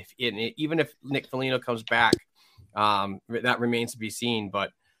forward. And even if Nick Foligno comes back, that remains to be seen.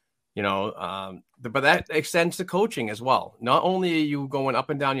 But but that extends to coaching as well. Not only are you going up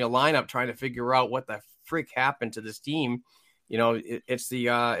and down your lineup trying to figure out what the frick happened to this team, it's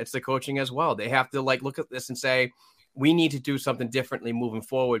the coaching as well. They have to look at this and say, we need to do something differently moving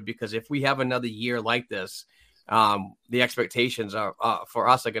forward, because if we have another year like this, the expectations for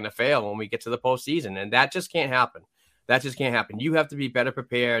us are going to fail when we get to the postseason, and that just can't happen. You have to be better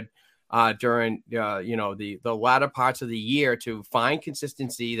prepared during the latter parts of the year to find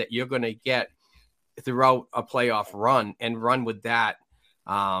consistency that you're going to get throughout a playoff run and run with that.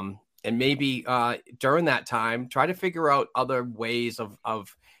 And maybe during that time, try to figure out other ways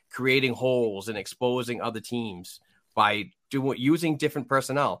of creating holes and exposing other teams by using different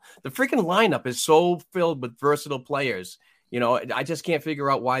personnel. The freaking lineup is so filled with versatile players. I just can't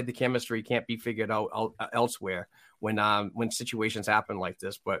figure out why the chemistry can't be figured out elsewhere when situations happen like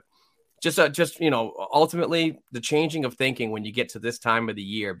this. But just ultimately the changing of thinking when you get to this time of the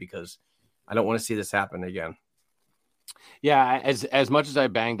year, because I don't want to see this happen again. Yeah, as much as I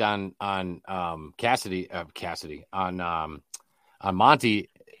banged on Cassidy on Monty,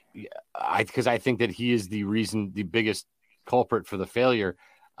 because I think that he is the biggest culprit for the failure.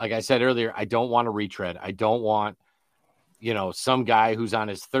 Like I said earlier, I don't want a retread. I don't want, some guy who's on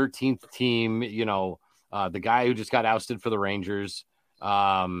his 13th team, the guy who just got ousted for the Rangers,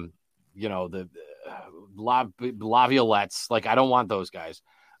 the Laviolettes. Like, I don't want those guys.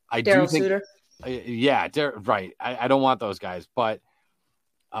 I Darryl do think, Suter. Right. I don't want those guys, but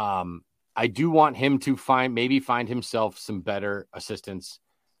I do want him to find himself some better assistants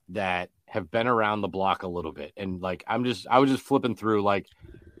that have been around the block a little bit. And I was just flipping through like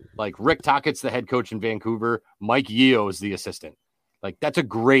Rick Tockett's the head coach in Vancouver. Mike Yeo is the assistant. That's a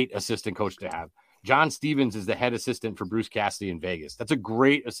great assistant coach to have. John Stevens is the head assistant for Bruce Cassidy in Vegas. That's a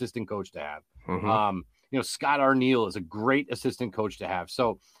great assistant coach to have. Mm-hmm. Scott Arneal is a great assistant coach to have.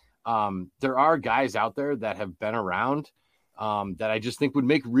 So there are guys out there that have been around that I just think would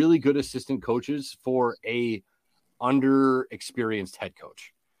make really good assistant coaches for a under-experienced head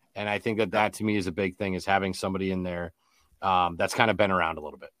coach. And I think that to me is a big thing, is having somebody in there that's kind of been around a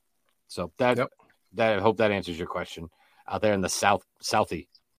little bit. So that I hope that answers your question out there in the Southie.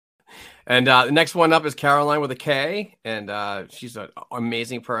 And the next one up is Caroline with a K, and she's an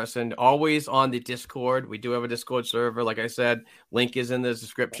amazing person, always on the Discord. We do have a Discord server. Like I said, link is in the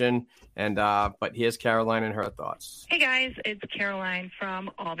description. And but here's Caroline and her thoughts. Hey, guys. It's Caroline from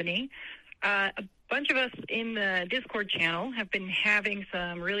Albany. A bunch of us in the Discord channel have been having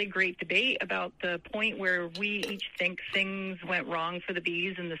some really great debate about the point where we each think things went wrong for the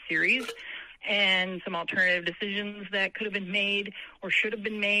Bees in the series, and some alternative decisions that could have been made or should have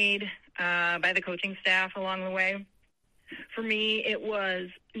been made by the coaching staff along the way. For me, it was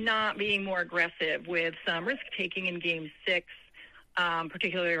not being more aggressive with some risk-taking in Game 6,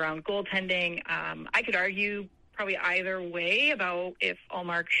 particularly around goaltending. I could argue probably either way about if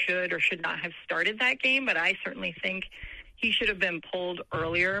Allmark should or should not have started that game, but I certainly think he should have been pulled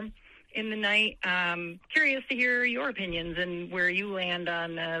earlier in the night. Curious to hear your opinions and where you land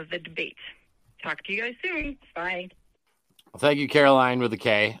on the debate. Talk to you guys soon. Bye. Well, thank you, Caroline with a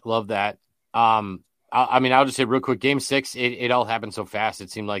K. Love that. I'll just say real quick, Game 6, it all happened so fast. It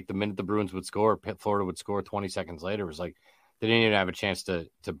seemed like the minute the Bruins would score, Florida would score 20 seconds later. It was like they didn't even have a chance to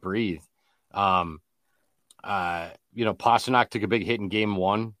breathe. Pasternak took a big hit in Game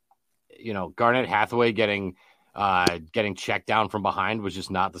 1. Garnett Hathaway getting checked down from behind was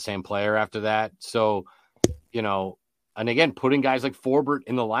just not the same player after that. So, and again, putting guys like Forbert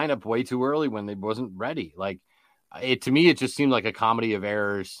in the lineup way too early when they wasn't ready. Like, to me, it just seemed like a comedy of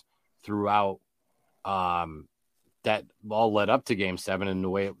errors throughout that all led up to Game 7 and the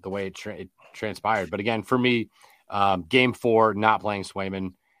way it transpired. But again, for me, Game 4, not playing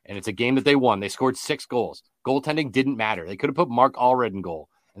Swayman, and it's a game that they won. They scored 6 goals. Goaltending didn't matter. They could have put Mark Allred in goal,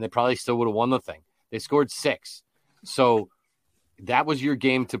 and they probably still would have won the thing. They scored 6. So that was your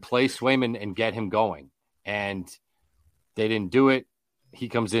game to play Swayman and get him going. And they didn't do it. He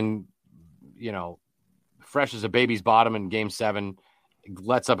comes in, fresh as a baby's bottom in Game 7,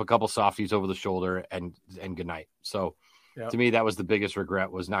 lets up a couple softies over the shoulder, and good night. So to me, that was the biggest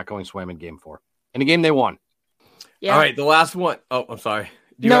regret, was not going Swayman Game 4. In a game they won. Yeah. All right, the last one. Oh, I'm sorry.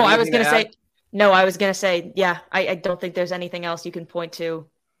 I was going to say, yeah, I don't think there's anything else you can point to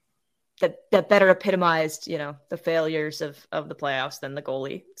that better epitomized, the failures of the playoffs than the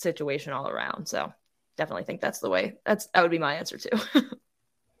goalie situation all around. So definitely think that's the way. That would be my answer too.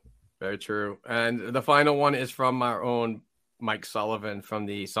 Very true. And the final one is from our own Mike Sullivan from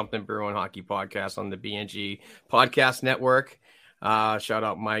the Something Bruin Hockey Podcast on the BNG Podcast Network. Shout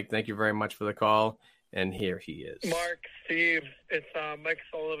out, Mike. Thank you very much for the call. And here he is. Mark, Steve, it's Mike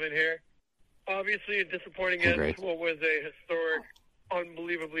Sullivan here. Obviously a disappointing end to what was a historic,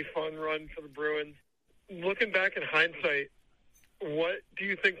 unbelievably fun run for the Bruins. Looking back in hindsight, what do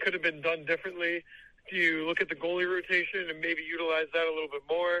you think could have been done differently? Do you look at the goalie rotation and maybe utilize that a little bit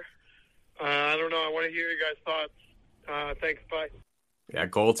more? I don't know. I want to hear your guys' thoughts. Thanks. Bye. Yeah,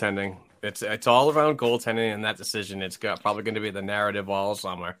 goaltending. It's all around goaltending and that decision. It's probably going to be the narrative all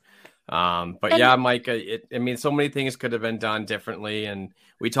summer. Yeah, Mike, so many things could have been done differently, and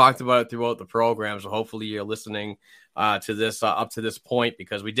we talked about it throughout the program. So hopefully you're listening to this up to this point,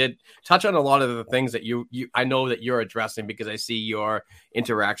 because we did touch on a lot of the things that I know that you're addressing, because I see your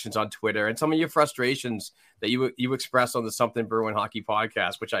interactions on Twitter and some of your frustrations that you express on the Something Bruin Hockey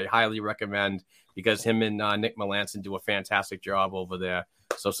Podcast, which I highly recommend, because him and Nick Melanson do a fantastic job over there.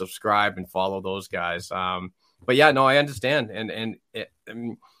 So subscribe and follow those guys. But yeah, no, I understand,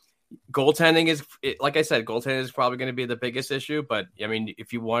 goaltending is, like I said, goaltending is probably going to be the biggest issue. But I mean,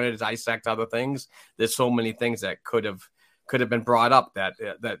 if you wanted to dissect other things, there's so many things that could have been brought up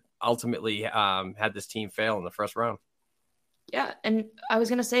that ultimately had this team fail in the first round. Yeah, and I was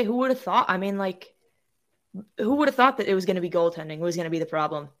going to say, who would have thought? I mean, who would have thought that it was going to be goaltending was going to be the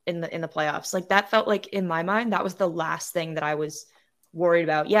problem in the playoffs? Like, that felt like, in my mind, that was the last thing that I was worried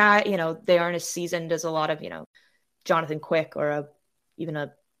about. Yeah, they aren't as seasoned as a lot of Jonathan Quick or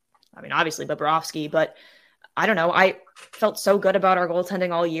obviously Bobrovsky, but I don't know. I felt so good about our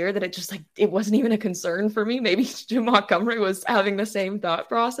goaltending all year that it just it wasn't even a concern for me. Maybe Jim Montgomery was having the same thought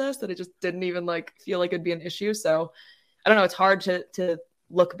process, that it just didn't even feel like it'd be an issue. So I don't know. It's hard to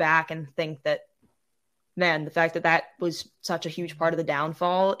look back and think that, man, the fact that was such a huge part of the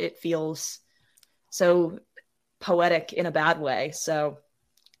downfall, it feels so poetic in a bad way. So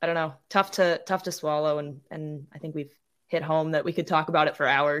I don't know. Tough to swallow. And I think we've hit home that we could talk about it for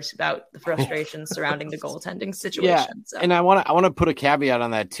hours about the frustrations surrounding the goaltending situation. Yeah, so. And I want to put a caveat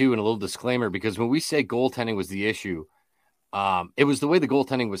on that too, and a little disclaimer, because when we say goaltending was the issue, It was the way the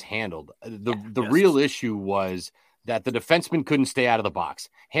goaltending was handled. The real issue was that the defenseman couldn't stay out of the box.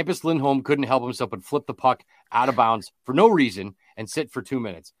 Hampus Lindholm couldn't help himself but flip the puck out of bounds for no reason and sit for 2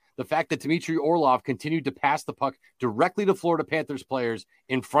 minutes. The fact that Dmitry Orlov continued to pass the puck directly to Florida Panthers players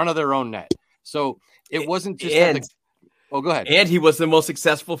in front of their own net. So it wasn't just go ahead. And he was the most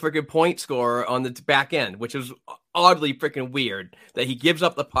successful freaking point scorer on the back end, which was oddly freaking weird that he gives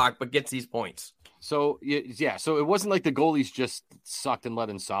up the puck but gets these points. So, yeah, so it wasn't like the goalies just sucked and let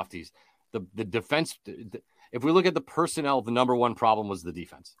in softies. The defense, if we look at the personnel, the number one problem was the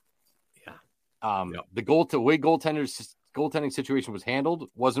defense. Yeah. The way goaltending situation was handled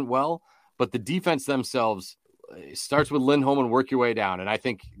wasn't well, but the defense themselves starts with Lindholm and work your way down. And I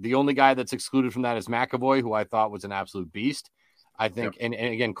think the only guy that's excluded from that is McAvoy, who I thought was an absolute beast. I think, and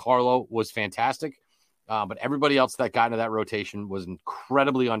again, Carlo was fantastic, but everybody else that got into that rotation was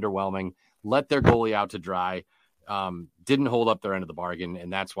incredibly underwhelming. Let their goalie out to dry, didn't hold up their end of the bargain.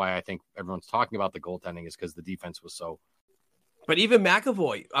 And that's why I think everyone's talking about the goaltending is because the defense was so. But even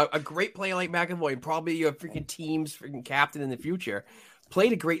McAvoy, a great player like McAvoy, probably your freaking team's freaking captain in the future,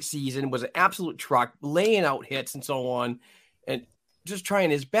 played a great season, was an absolute truck, laying out hits and so on, and just trying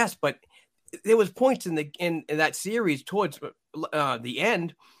his best. But there was points in that series towards the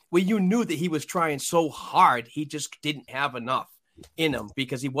end where you knew that he was trying so hard, he just didn't have enough in him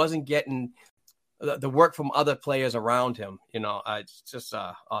because he wasn't getting the work from other players around him. It's just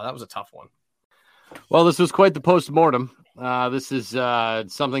that was a tough one. Well, this was quite the post-mortem. This is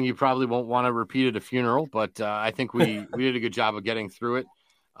something you probably won't want to repeat at a funeral, but I think we did a good job of getting through it.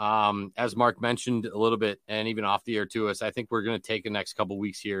 As Mark mentioned a little bit, and even off the air to us, I think we're going to take the next couple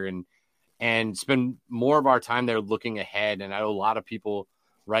weeks here and spend more of our time there looking ahead. And I know a lot of people,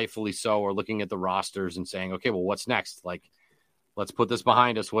 rightfully so, are looking at the rosters and saying, okay, well, what's next? Like, let's put this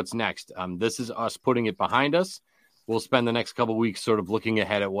behind us. What's next? This is us putting it behind us. We'll spend the next couple of weeks sort of looking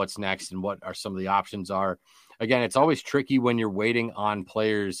ahead at what's next and what are some of the options are. Again, it's always tricky when you're waiting on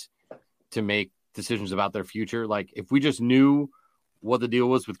players to make decisions about their future. Like if we just knew what the deal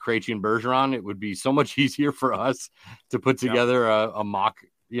was with Krejci and Bergeron, it would be so much easier for us to put together a mock,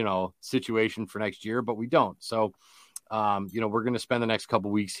 situation for next year, but we don't. So, we're going to spend the next couple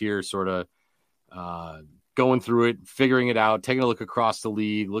of weeks here sort of going through it, figuring it out, taking a look across the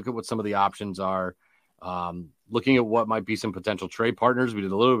league, look at what some of the options are. Looking at what might be some potential trade partners. We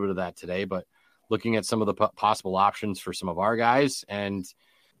did a little bit of that today, but looking at some of the possible options for some of our guys and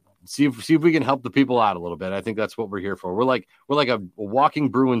see if we can help the people out a little bit. I think that's what we're here for. We're like a walking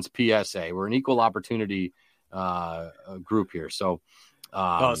Bruins PSA. We're an equal opportunity group here. So,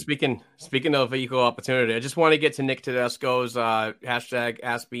 speaking of equal opportunity, I just want to get to Nick Tedesco's hashtag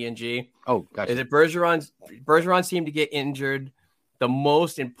AskBNG. Oh, gotcha. Is it Bergeron seemed to get injured the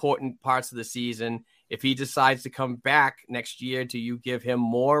most important parts of the season. If he decides to come back next year, do you give him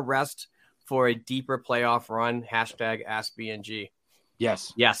more rest for a deeper playoff run? Hashtag AskBNG.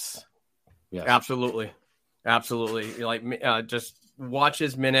 Yes. Absolutely. Just watch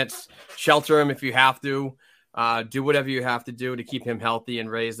his minutes, shelter him if you have to, do whatever you have to do to keep him healthy and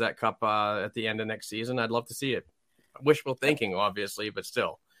raise that cup at the end of next season. I'd love to see it. Wishful thinking, obviously, but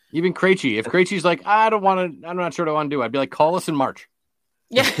still. Even Krejci. If Krejci's like, I'm not sure what I want to do, I'd be like, call us in March.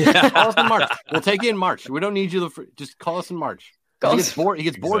 Yeah. Call us in March. We'll take you in March. We don't need you. Just call us in March. He gets bored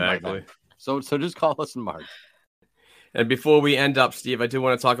by then. So just call us in March. And before we end up, Steve, I do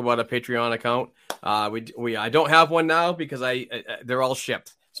want to talk about a Patreon account. I don't have one now because they're all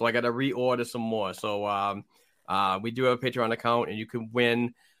shipped, so I got to reorder some more. So we do have a Patreon account, and you can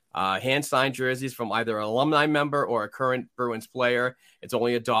win hand-signed jerseys from either an alumni member or a current Bruins player. It's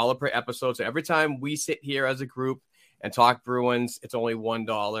only $1 per episode. So every time we sit here as a group and talk Bruins, it's only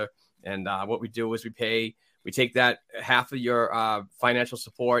 $1. And what we do is we take that half of your financial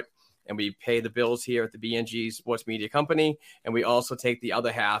support and we pay the bills here at the BNG Sports Media Company. And we also take the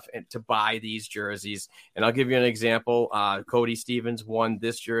other half to buy these jerseys. And I'll give you an example. Cody Stevens won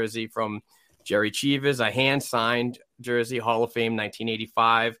this jersey from Jerry Cheevers, a hand-signed jersey, Hall of Fame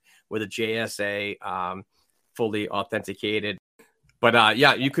 1985 with a JSA fully authenticated. But,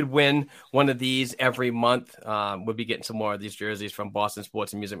 you could win one of these every month. We'll be getting some more of these jerseys from Boston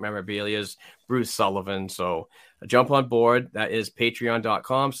Sports and Music Memorabilia's Bruce Sullivan. So jump on board. That is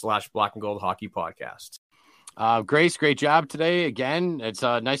patreon.com/Black and Gold Hockey Podcast. Grace, great job today. Again, it's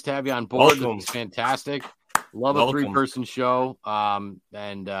nice to have you on board. Welcome. It's fantastic. Love a three-person show. And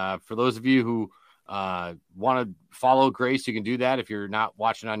for those of you who want to follow Grace, you can do that if you're not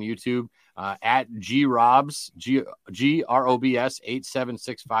watching on YouTube. At GROBS, GROBS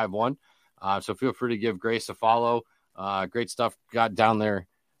 87651. So feel free to give Grace a follow. Great stuff got down there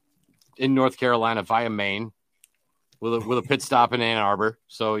in North Carolina via Maine. with a pit stop in Ann Arbor.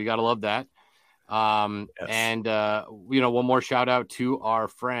 So you got to love that. Yes. And, one more shout out to our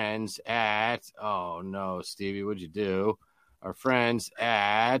friends at, oh no, Stevie, what'd you do? Our friends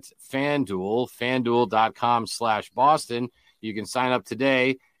at FanDuel, FanDuel.com/Boston. You can sign up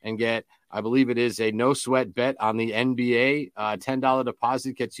today and get, I believe it is a no sweat bet on the NBA. $10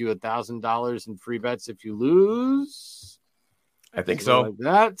 deposit gets you $1,000 in free bets if you lose. I think so. Like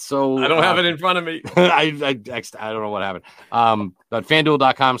that. So I don't have it in front of me. I don't know what happened. But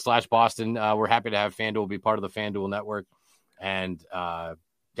FanDuel.com/Boston. We're happy to have FanDuel be part of the FanDuel network, and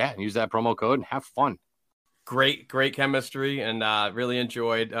use that promo code and have fun. Great chemistry, and really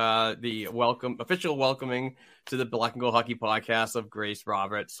enjoyed the official welcoming to the Black and Gold Hockey Podcast of Grace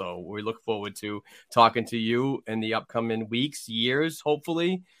Roberts. So we look forward to talking to you in the upcoming weeks, years,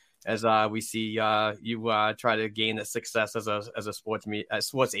 hopefully, as we see you try to gain the success as a sports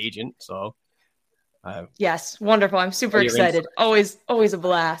agent. So yes, wonderful. I'm super excited. Always a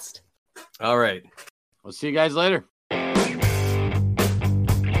blast. All right. We'll see you guys later.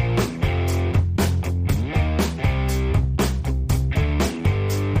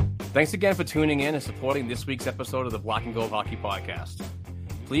 Thanks again for tuning in and supporting this week's episode of the Black and Gold Hockey Podcast.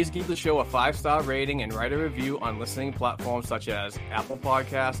 Please give the show a 5-star rating and write a review on listening platforms such as Apple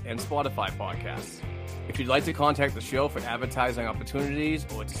Podcasts and Spotify Podcasts. If you'd like to contact the show for advertising opportunities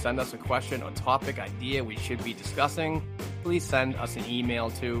or to send us a question or topic idea we should be discussing, please send us an email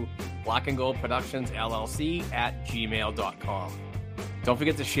to blackandgoldproductionsllc@gmail.com. Don't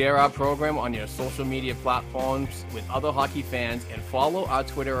forget to share our program on your social media platforms with other hockey fans and follow our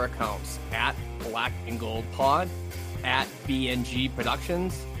Twitter accounts at Black and Gold Pod, at BNG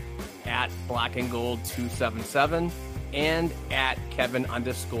Productions, at Black and Gold 277, and at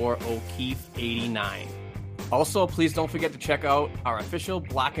Kevin_O'Keefe89. Also, please don't forget to check out our official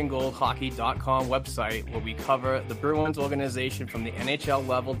blackandgoldhockey.com website where we cover the Bruins organization from the NHL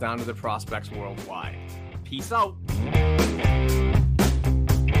level down to the prospects worldwide. Peace out.